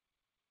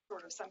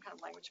sort of some kind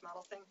of language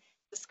model thing.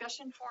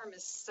 Discussion forum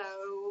is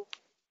so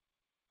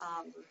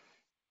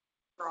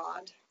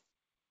broad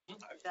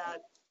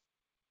that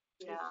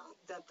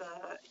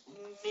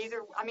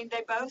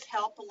they both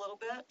help a little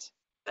bit,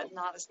 but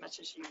not as much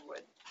as you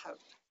would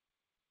hope.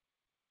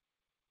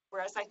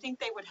 Whereas I think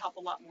they would help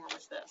a lot more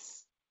with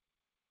this.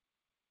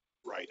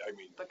 Right. I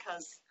mean,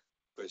 because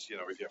if you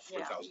have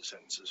 4,000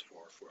 sentences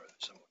for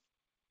someone.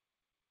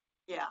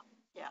 Yeah.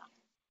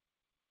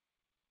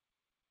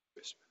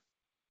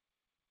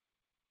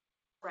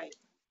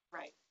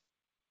 Right.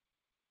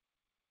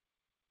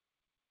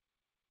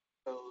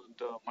 So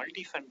the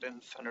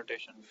multi-sentence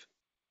annotation is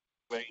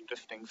very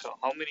interesting. So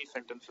how many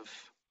sentences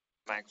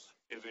max?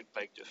 Is it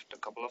like just a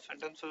couple of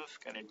sentences?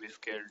 Can it be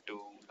scaled to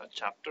a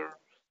chapter?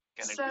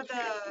 Can it be scaled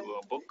to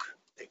a book?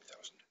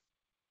 8,000.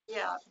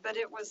 Yeah, but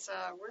it was,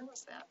 where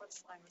was that? What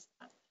slide was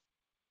that?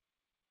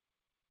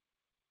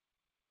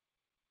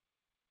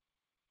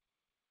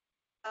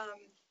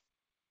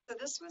 So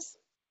this was,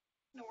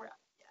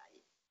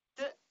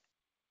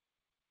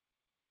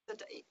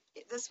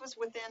 this was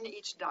within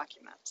each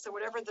document. So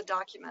whatever the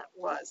document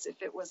was,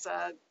 if it was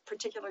a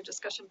particular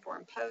discussion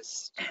forum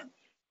post,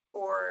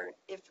 or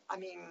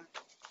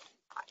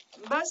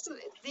most of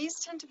these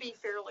tend to be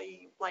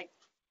fairly, like,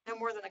 no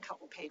more than a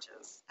couple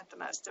pages at the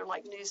most. They're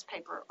like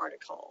newspaper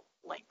article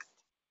length.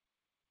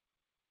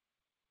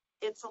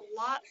 It's a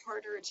lot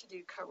harder to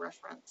do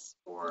co-reference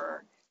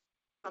for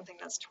something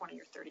that's 20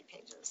 or 30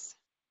 pages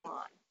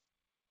long.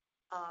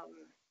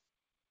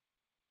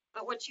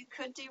 But what you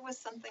could do with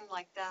something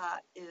like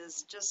that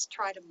is just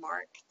try to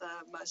mark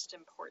the most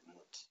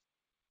important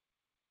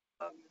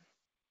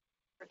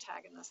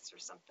protagonists or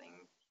something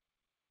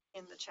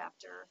in the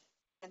chapter,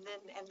 and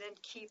then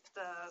keep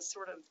the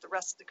sort of the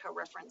rest of the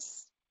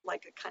co-reference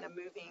like a kind of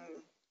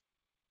moving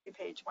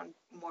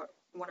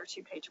one or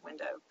two page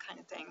window kind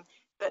of thing.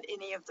 But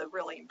any of the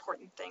really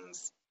important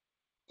things,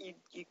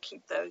 you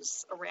keep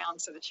those around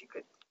so that you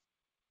could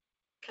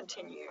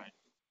continue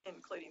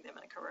including them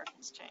in a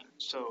co-reference chain.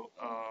 So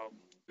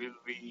will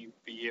we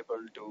be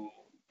able to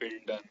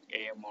build an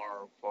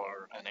AMR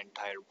for an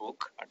entire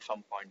book at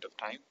some point of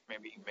time?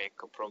 Maybe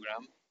make a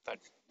program that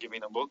give me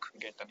the book,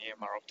 get an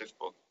AMR of this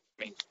book,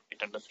 means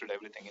it understood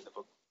everything in the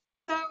book.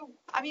 So,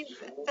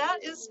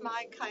 that is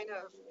my kind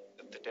of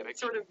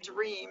sort of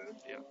dream.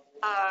 Yeah.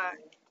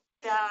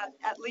 That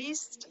at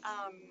least,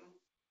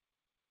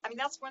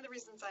 that's one of the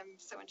reasons I'm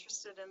so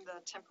interested in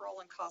the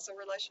temporal and causal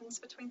relations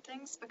between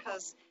things,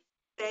 because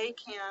they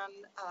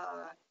can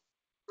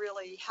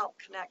really help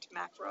connect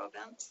macro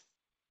events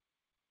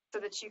so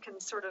that you can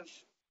sort of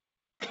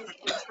think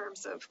in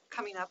terms of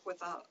coming up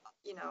with a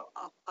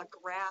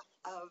graph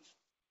of,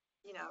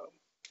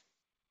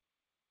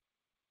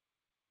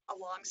 a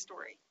long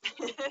story.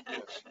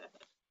 Yes.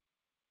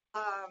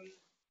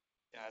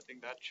 Yeah, I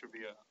think that should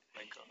be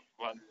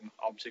one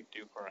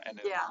objective for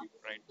NLP,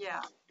 right?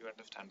 Yeah. You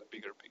understand the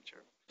bigger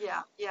picture.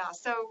 Yeah.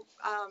 So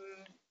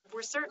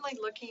we're certainly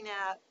looking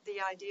at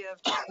the idea of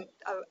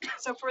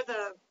so for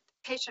the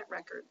patient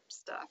record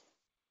stuff,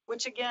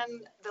 which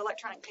again, the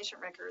electronic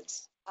patient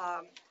records,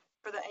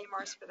 for the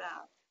AMRs for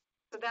that,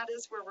 So that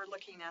is where we're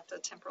looking at the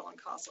temporal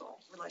and causal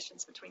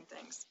relations between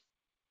things.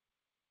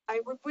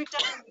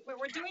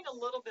 We're doing a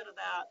little bit of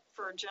that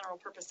for general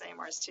purpose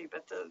AMRs too,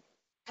 but the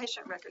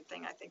patient record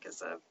thing I think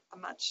is a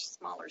much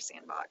smaller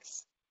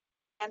sandbox.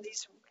 And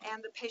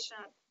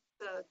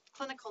the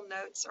clinical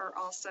notes are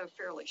also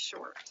fairly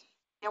short.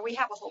 Now we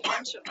have a whole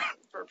bunch of them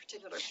for a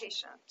particular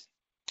patient.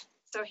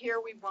 So here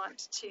we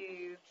want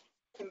to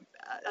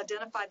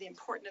identify the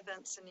important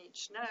events in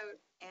each note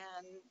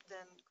and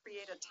then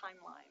create a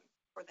timeline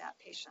for that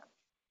patient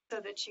so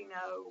that you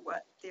know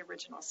what the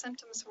original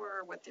symptoms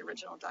were, what the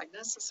original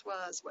diagnosis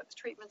was, what the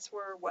treatments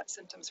were, what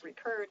symptoms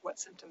recurred, what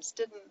symptoms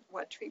didn't,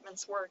 what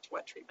treatments worked,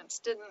 what treatments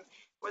didn't.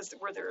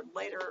 Were there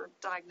later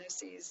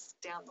diagnoses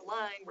down the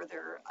line? Were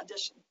there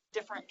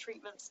different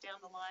treatments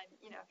down the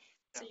line?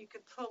 So you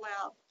could pull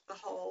out the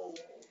whole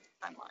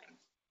timeline.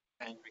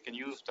 And we can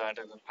use that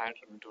as a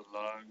pattern to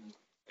learn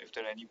if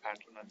there are any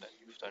pattern and then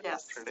use that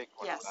Yes. to predict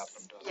what will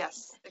happen to us.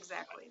 Yes,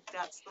 exactly.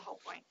 That's the whole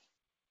point.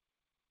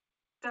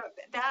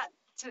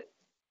 So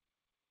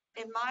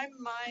in my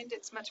mind,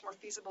 it's much more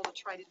feasible to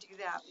try to do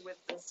that with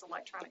this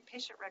electronic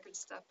patient record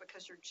stuff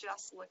because you're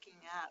just looking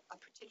at a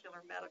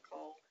particular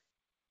medical.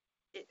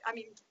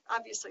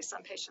 Obviously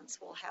some patients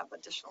will have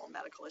additional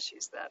medical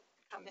issues that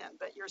come in,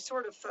 but you're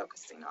sort of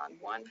focusing on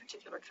one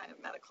particular kind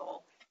of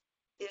medical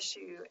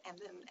issue and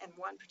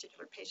one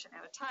particular patient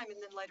at a time.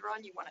 And then later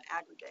on, you want to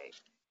aggregate,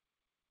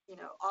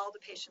 all the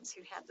patients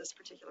who had this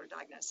particular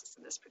diagnosis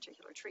and this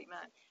particular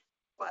treatment,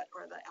 what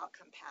are the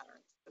outcome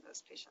patterns for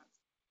those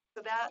patients?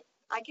 So that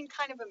I can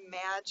kind of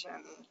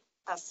imagine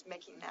us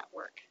making that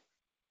work.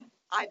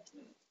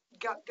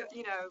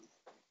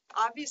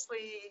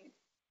 Obviously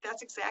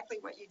that's exactly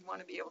what you'd want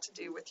to be able to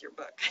do with your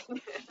book.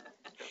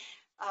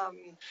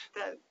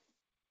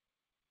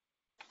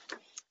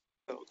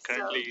 So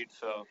currently it's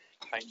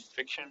science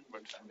fiction,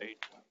 but someday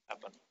it will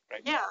happen,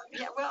 right? Yeah.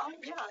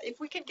 If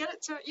we can get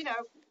it to,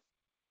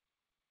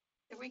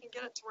 if we can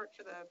get it to work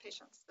for the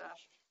patient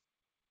stuff,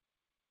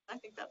 I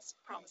think that's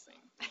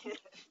promising.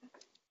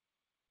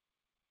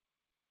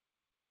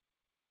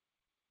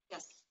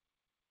 Yes.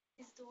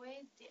 Is the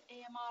way the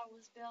AMR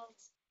was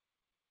built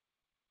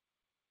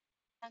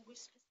language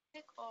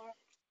specific, or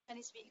can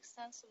it be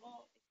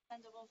extendable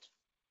to?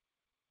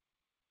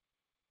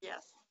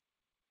 Yes.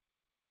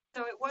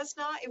 So it was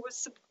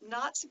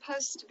not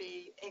supposed to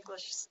be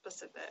English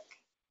specific.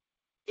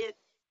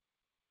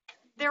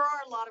 There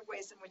are a lot of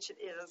ways in which it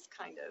is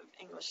kind of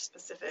English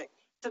specific.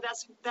 So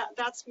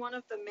that's one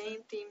of the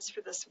main themes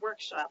for this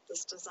workshop,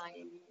 this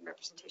designing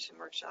representation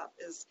workshop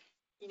is,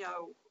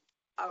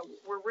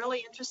 we're really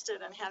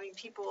interested in having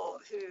people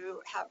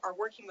who are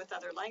working with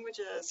other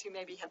languages, who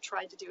maybe have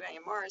tried to do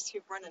AMRs,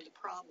 who've run into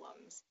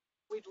problems.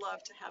 We'd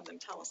love to have them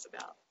tell us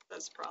about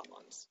those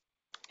problems.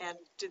 And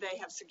do they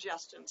have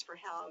suggestions for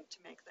how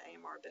to make the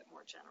AMR a bit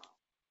more general?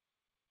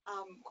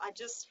 I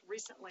just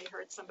recently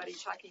heard somebody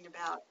talking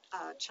about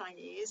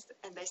Chinese,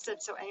 and they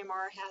said, so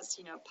AMR has,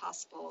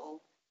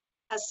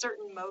 has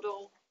certain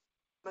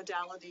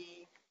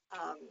modality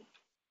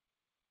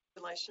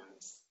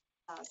relations.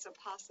 So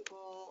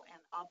possible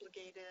and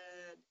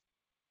obligated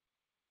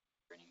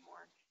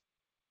anymore.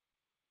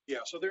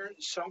 Yeah, so there are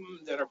some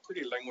that are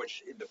pretty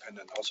language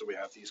independent. Also, we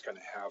have these kind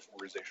of have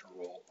organizational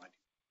role.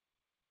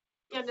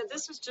 Yeah, no,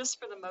 this was just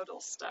for the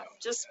modal stuff,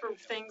 just for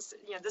things,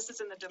 this is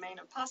in the domain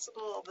of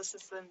possible, this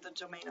is in the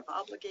domain of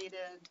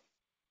obligated.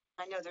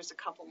 I know there's a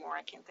couple more,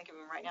 I can't think of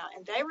them right now.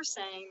 And they were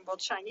saying, well,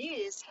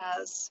 Chinese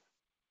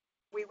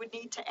we would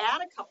need to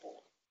add a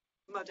couple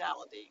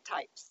modality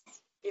types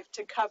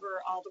to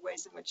cover all the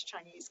ways in which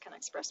Chinese can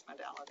express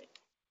modality.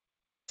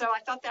 So I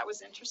thought that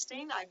was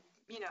interesting. I,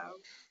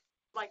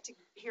 like to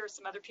hear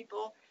some other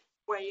people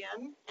weigh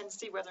in and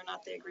see whether or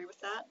not they agree with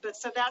that. But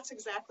so that's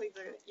exactly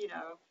the,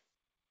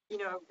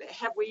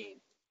 have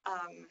we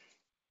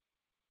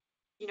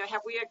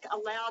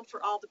allowed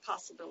for all the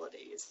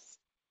possibilities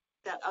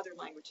that other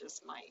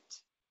languages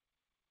might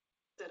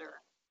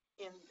consider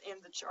in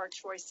our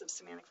choice of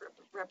semantic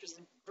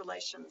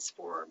relations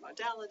for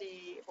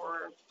modality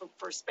or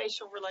for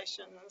spatial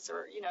relations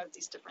or,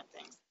 these different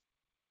things.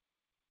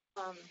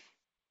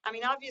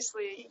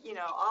 Obviously,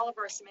 all of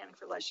our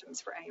semantic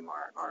relations for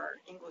AMR are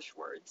English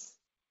words.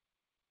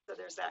 So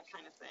there's that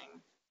kind of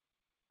thing,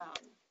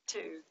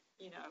 too,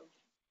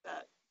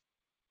 that.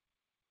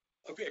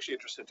 I'd be actually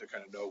interested to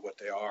kind of know what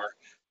they are.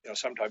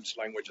 Sometimes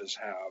languages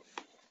have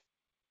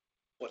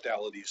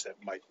modalities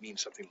that might mean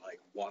something like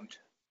want.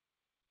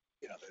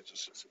 They're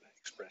just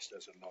expressed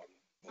as a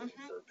non-modal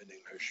verb in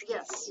English.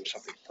 Yes. There's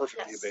something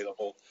perfectly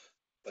available,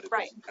 but it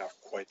doesn't have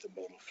quite the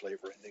modal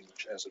flavor in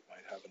English as it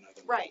might have in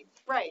other.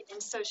 Right.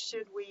 And so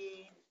should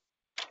we,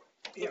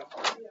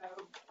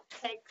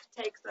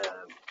 take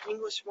the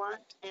English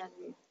want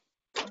and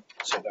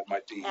so that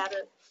might be add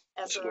it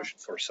as a solution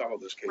for some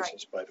of those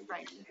cases, but it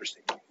would be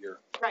interesting to hear.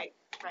 Right.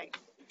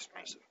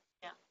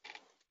 Yeah.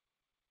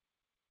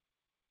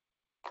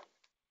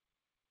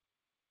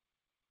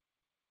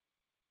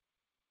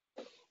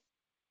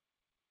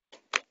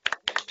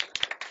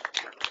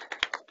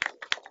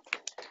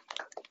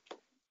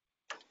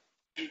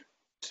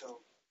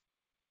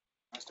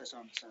 Access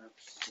on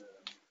setups.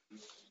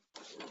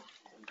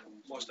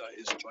 Mosta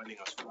is joining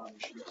us from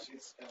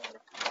Sheets.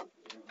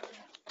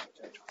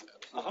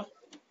 Uh-huh.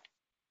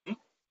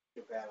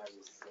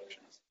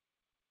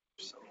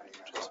 So,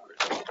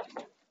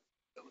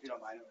 You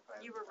don't mind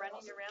if You were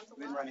running around a I've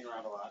been lot? running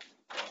around a lot.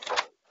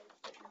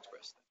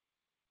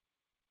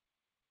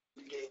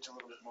 Engage a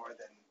little bit more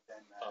than